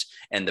didn't.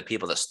 And the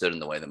people that stood in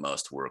the way the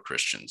most were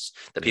Christians.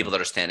 The people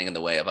that are standing in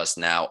the way of us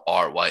now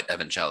are white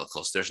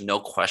evangelicals. There's no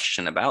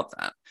question about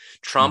that.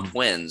 Trump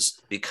wins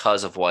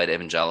because of white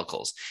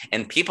evangelicals.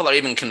 And people are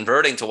even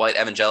converting to white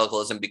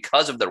evangelicalism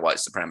because of their white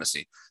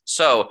supremacy.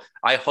 So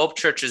I hope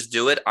churches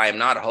do it. I am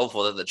not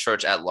hopeful that the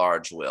church at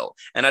large will.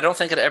 And I don't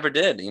think it ever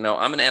did.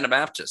 I'm an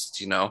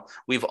Anabaptist.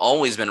 We've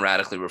always been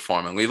radically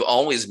reforming. We've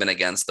always been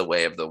against the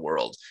way of the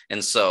world.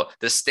 And so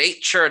the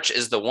state church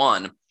is the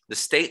one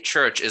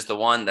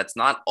that's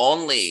not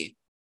only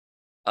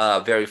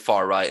very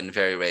far right and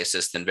very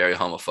racist and very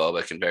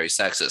homophobic and very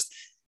sexist,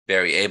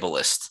 very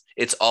ableist.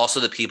 It's also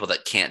the people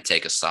that can't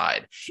take a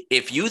side.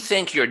 If you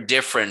think you're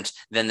different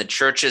than the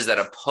churches that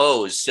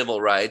oppose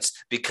civil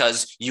rights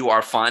because you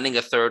are finding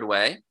a third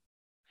way,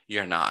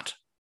 you're not.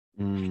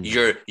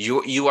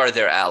 You are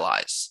their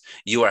allies.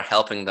 You are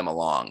helping them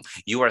along.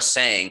 You are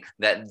saying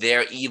that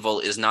their evil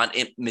is not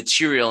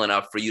material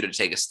enough for you to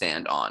take a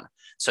stand on.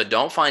 So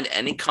don't find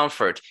any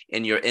comfort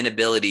in your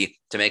inability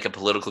to make a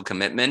political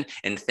commitment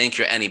and think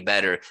you're any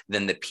better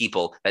than the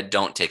people that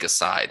don't take a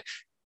side.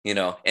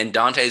 In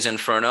Dante's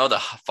Inferno, the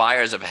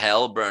fires of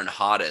hell burn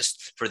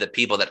hottest for the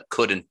people that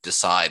couldn't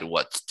decide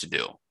what to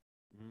do,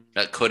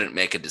 that couldn't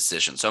make a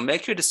decision. So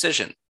make your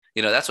decision.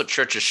 That's what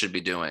churches should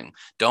be doing.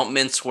 Don't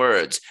mince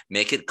words.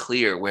 Make it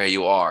clear where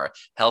you are.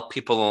 Help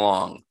people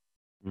along.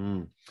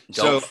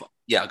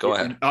 Yeah, go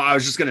ahead. I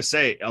was just going to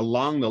say,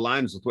 along the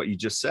lines with what you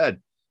just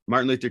said,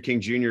 Martin Luther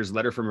King Jr.'s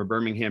letter from a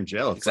Birmingham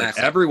jail. It's like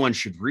everyone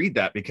should read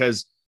that,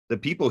 because the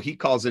people he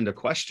calls into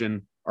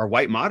question are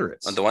white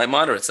moderates. The white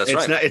moderates. That's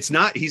right. It's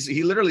not.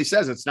 He literally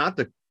says it's not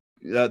the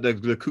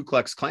Ku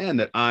Klux Klan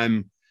that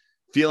I'm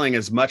feeling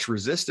as much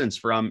resistance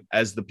from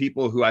as the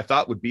people who I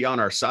thought would be on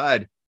our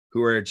side,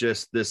 who are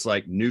just this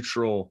like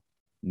neutral,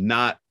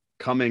 not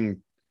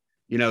coming,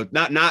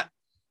 not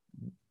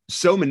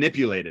so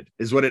manipulated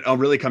is what it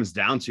really comes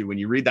down to. When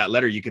you read that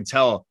letter, you can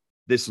tell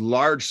this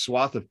large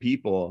swath of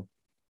people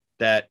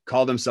that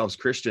call themselves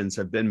Christians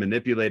have been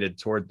manipulated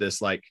toward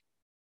this like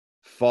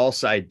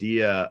false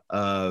idea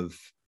of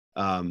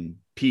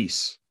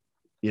peace,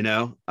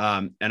 and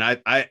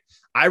I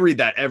read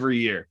that every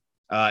year,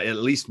 at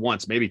least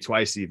once, maybe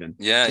twice even.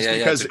 Yeah.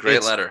 It's a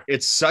great letter.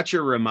 It's such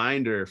a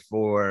reminder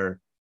for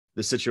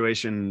the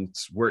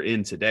situations we're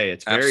in today.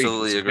 It's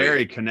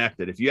very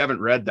connected. If you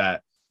haven't read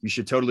that, you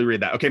should totally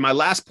read that. Okay. My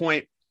last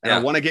point, and I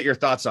want to get your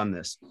thoughts on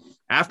this.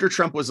 After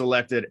Trump was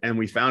elected and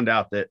we found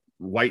out that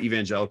white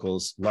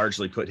evangelicals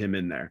largely put him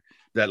in there,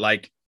 that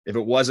like, if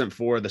it wasn't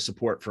for the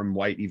support from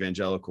white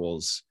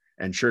evangelicals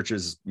and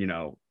churches,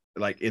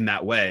 like in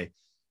that way,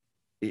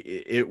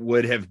 it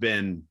would have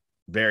been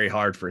very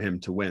hard for him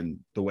to win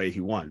the way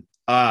he won.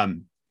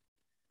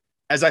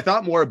 As I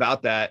thought more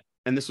about that,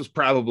 and this was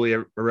probably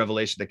a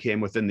revelation that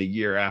came within the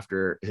year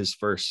after his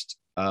first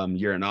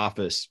year in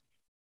office.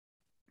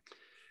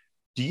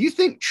 Do you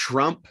think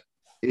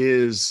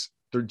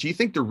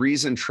the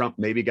reason Trump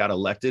maybe got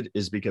elected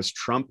is because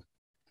Trump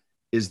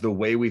is the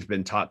way we've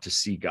been taught to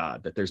see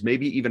God, that there's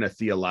maybe even a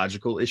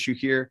theological issue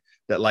here,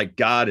 that like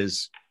God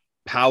is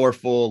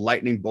powerful,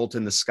 lightning bolt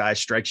in the sky,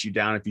 strikes you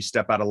down if you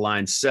step out of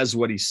line, says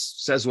what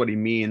he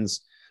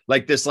means,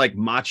 like this like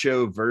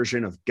macho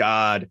version of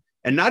God.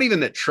 And not even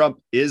that Trump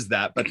is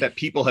that, but that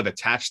people have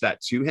attached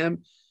that to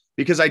him.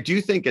 Because I do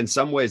think in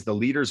some ways the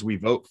leaders we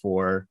vote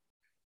for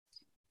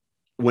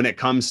when it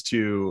comes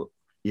to,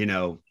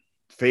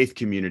 faith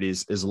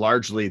communities is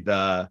largely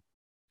the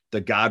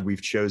God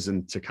we've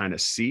chosen to kind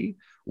of see.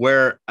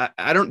 Where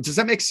I don't, does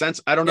that make sense?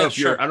 I don't know if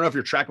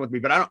you're tracking with me,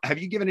 but have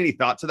you given any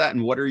thought to that?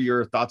 And what are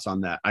your thoughts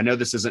on that? I know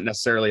this isn't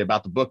necessarily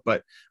about the book,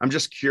 but I'm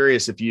just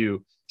curious if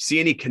you see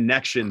any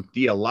connection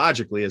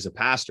theologically as a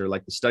pastor,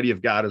 like the study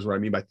of God is what I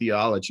mean by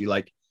theology,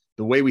 like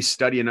the way we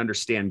study and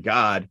understand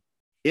God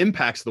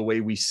impacts the way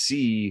we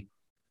see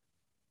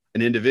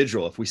an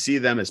individual. If we see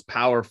them as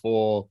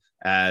powerful,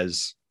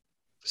 as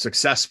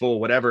successful,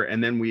 whatever,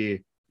 and then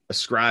we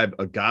ascribe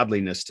a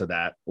godliness to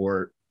that,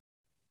 or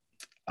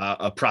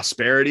a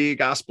prosperity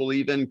gospel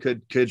even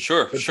could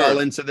fall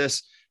into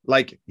this.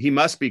 Like he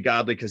must be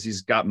godly because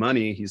he's got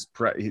money.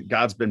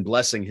 God's been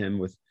blessing him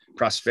with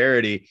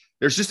prosperity.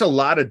 There's just a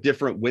lot of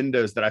different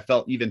windows that I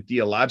felt even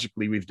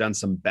theologically we've done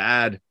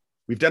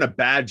a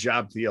bad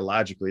job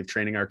theologically of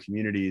training our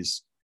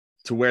communities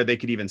to where they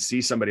could even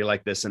see somebody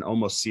like this and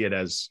almost see it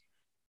as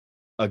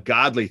a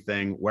godly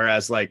thing.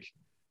 Whereas like,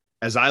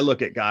 as I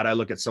look at God, I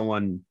look at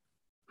someone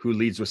who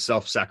leads with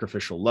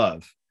self-sacrificial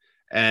love,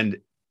 and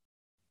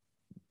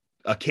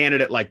a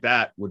candidate like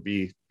that would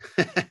be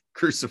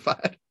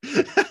crucified.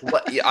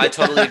 Well, yeah, I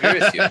totally agree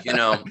with you.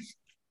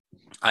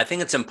 I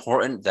think it's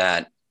important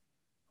that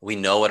we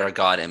know what our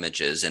God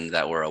image is and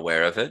that we're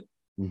aware of it,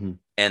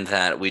 and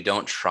that we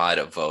don't try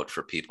to vote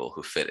for people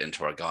who fit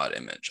into our God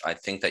image. I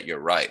think that you're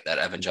right,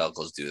 that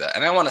evangelicals do that.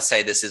 And I want to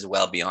say this is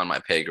well beyond my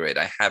pay grade.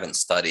 I haven't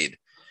studied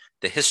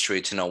the history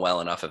to know well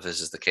enough if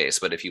this is the case.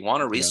 But if you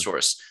want a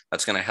resource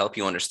that's going to help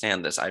you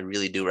understand this, I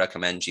really do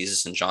recommend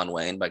Jesus and John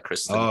Wayne by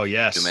Kristen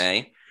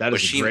Dumais. That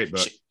is a great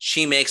book.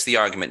 She makes the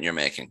argument you're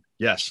making.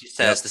 Yes. She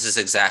says this is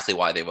exactly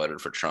why they voted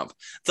for Trump.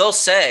 They'll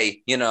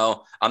say,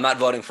 I'm not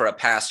voting for a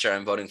pastor,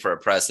 I'm voting for a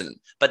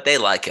president, but they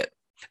like it.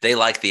 They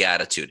like the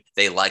attitude.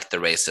 They like the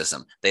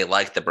racism. They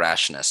like the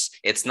brashness.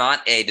 It's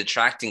not a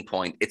detracting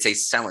point. It's a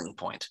selling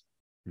point.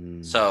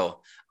 So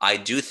I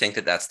do think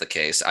that that's the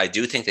case. I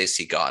do think they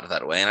see God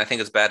that way, and I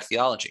think it's bad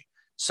theology.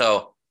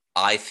 So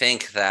I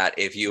think that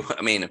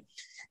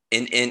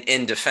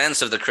in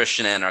defense of the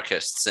Christian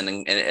anarchists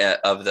and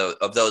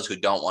of those who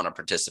don't want to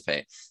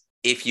participate,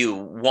 if you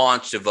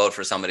want to vote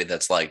for somebody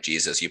that's like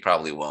Jesus, you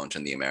probably won't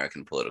in the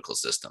American political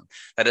system.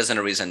 That isn't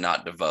a reason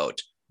not to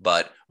vote,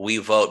 but we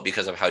vote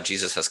because of how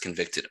Jesus has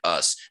convicted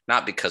us,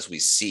 not because we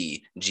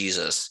see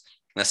Jesus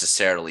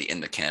necessarily in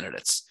the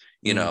candidates.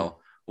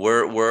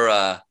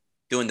 We're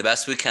doing the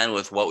best we can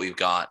with what we've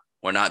got.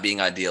 We're not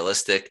being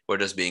idealistic. We're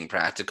just being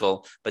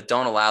practical, but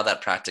don't allow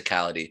that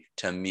practicality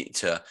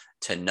to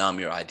numb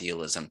your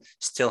idealism.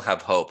 Still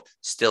have hope,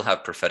 still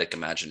have prophetic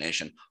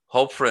imagination,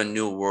 hope for a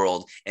new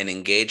world, and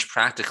engage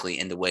practically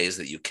in the ways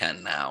that you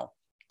can now.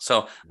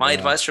 So my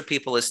advice for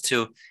people is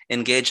to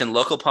engage in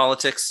local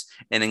politics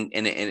and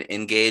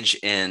engage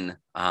in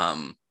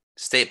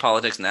state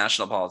politics,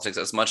 national politics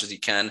as much as you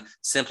can.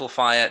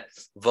 Simplify it,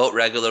 vote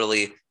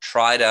regularly,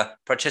 try to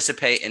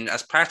participate in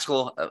as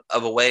practical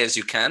of a way as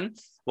you can,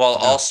 while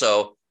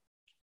also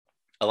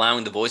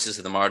allowing the voices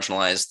of the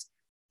marginalized,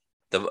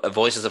 the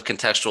voices of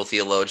contextual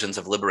theologians,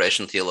 of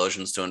liberation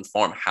theologians to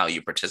inform how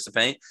you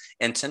participate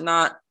and to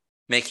not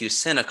make you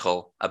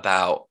cynical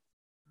about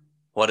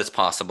what is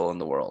possible in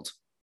the world.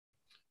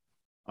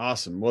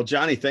 Awesome. Well,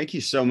 Johnny, thank you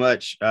so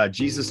much.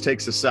 Jesus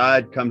Takes a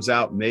Side comes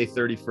out May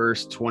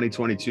 31st,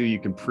 2022. You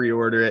can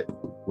pre-order it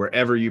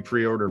wherever you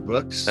pre-order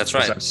books. That's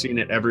right. I've seen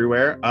it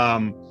everywhere.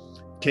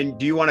 Do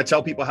you want to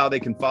tell people how they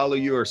can follow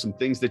you or some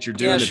things that you're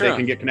doing that they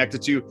can get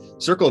connected to?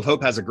 Circle of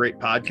Hope has a great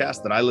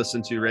podcast that I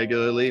listen to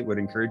regularly. Would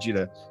encourage you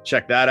to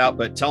check that out,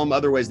 but tell them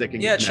other ways they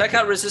can get connected. Check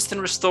out Resist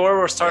and Restore.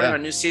 We're starting our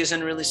new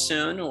season really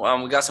soon.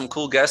 We got some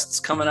cool guests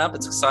coming up.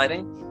 It's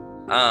exciting.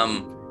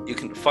 You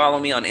can follow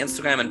me on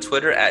Instagram and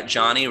Twitter at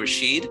Johnny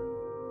Rashid.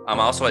 I'm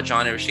also at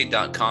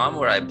johnnyrashid.com,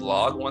 where I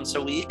blog once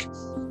a week.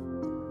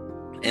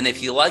 And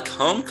if you like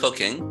home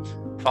cooking,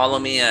 follow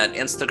me at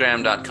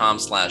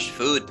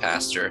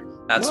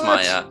instagram.com/foodpastor. That's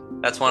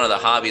that's one of the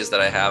hobbies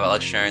that I have. I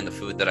like sharing the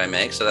food that I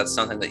make. So that's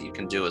something that you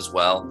can do as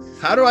well.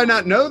 How do I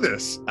not know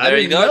this? There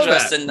you go,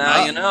 Justin.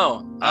 Now you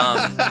know.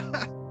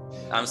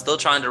 I'm still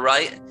trying to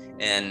write,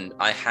 and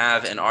I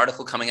have an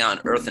article coming out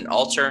in Earth and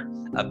Altar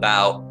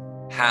about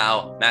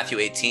how Matthew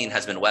 18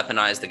 has been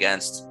weaponized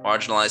against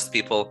marginalized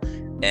people.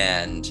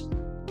 And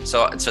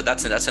so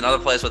that's another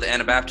place with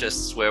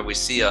Anabaptists where we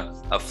see a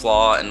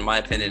flaw, in my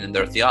opinion, in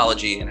their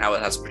theology and how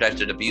it has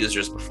protected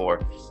abusers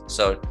before.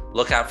 So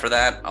look out for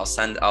that.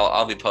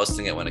 I'll be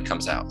posting it when it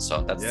comes out.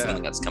 So that's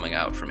something that's coming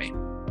out for me.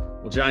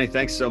 Well, Johnny,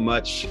 thanks so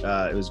much.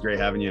 It was great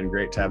having you and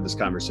great to have this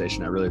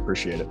conversation. I really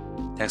appreciate it.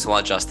 Thanks a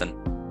lot, Justin.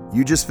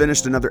 You just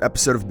finished another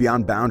episode of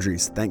Beyond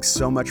Boundaries. Thanks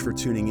so much for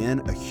tuning in.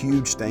 A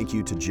huge thank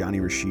you to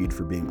Johnny Rashid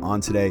for being on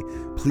today.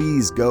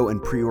 Please go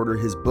and pre-order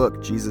his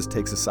book, Jesus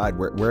Takes a Side.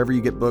 Wherever you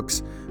get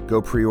books,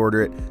 go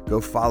pre-order it. Go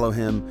follow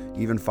him.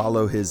 Even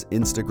follow his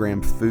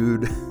Instagram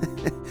food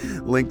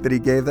link that he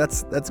gave.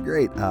 That's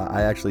great.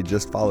 I actually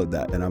just followed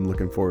that, and I'm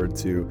looking forward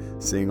to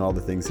seeing all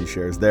the things he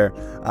shares there.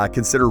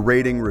 Consider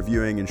rating,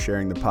 reviewing, and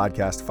sharing the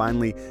podcast.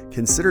 Finally,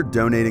 consider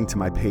donating to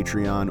my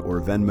Patreon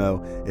or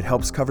Venmo. It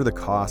helps cover the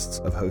costs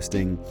of hosting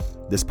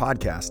this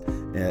podcast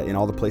in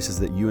all the places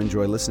that you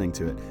enjoy listening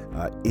to it.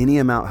 Any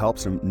amount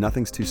helps, and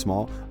nothing's too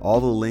small.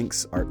 All the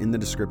links are in the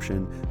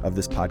description of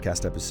this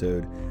podcast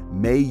episode.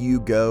 May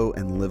you go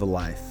and live a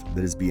life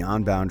that is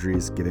beyond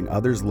boundaries, giving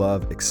others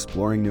love,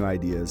 exploring new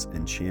ideas,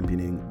 and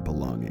championing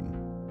belonging.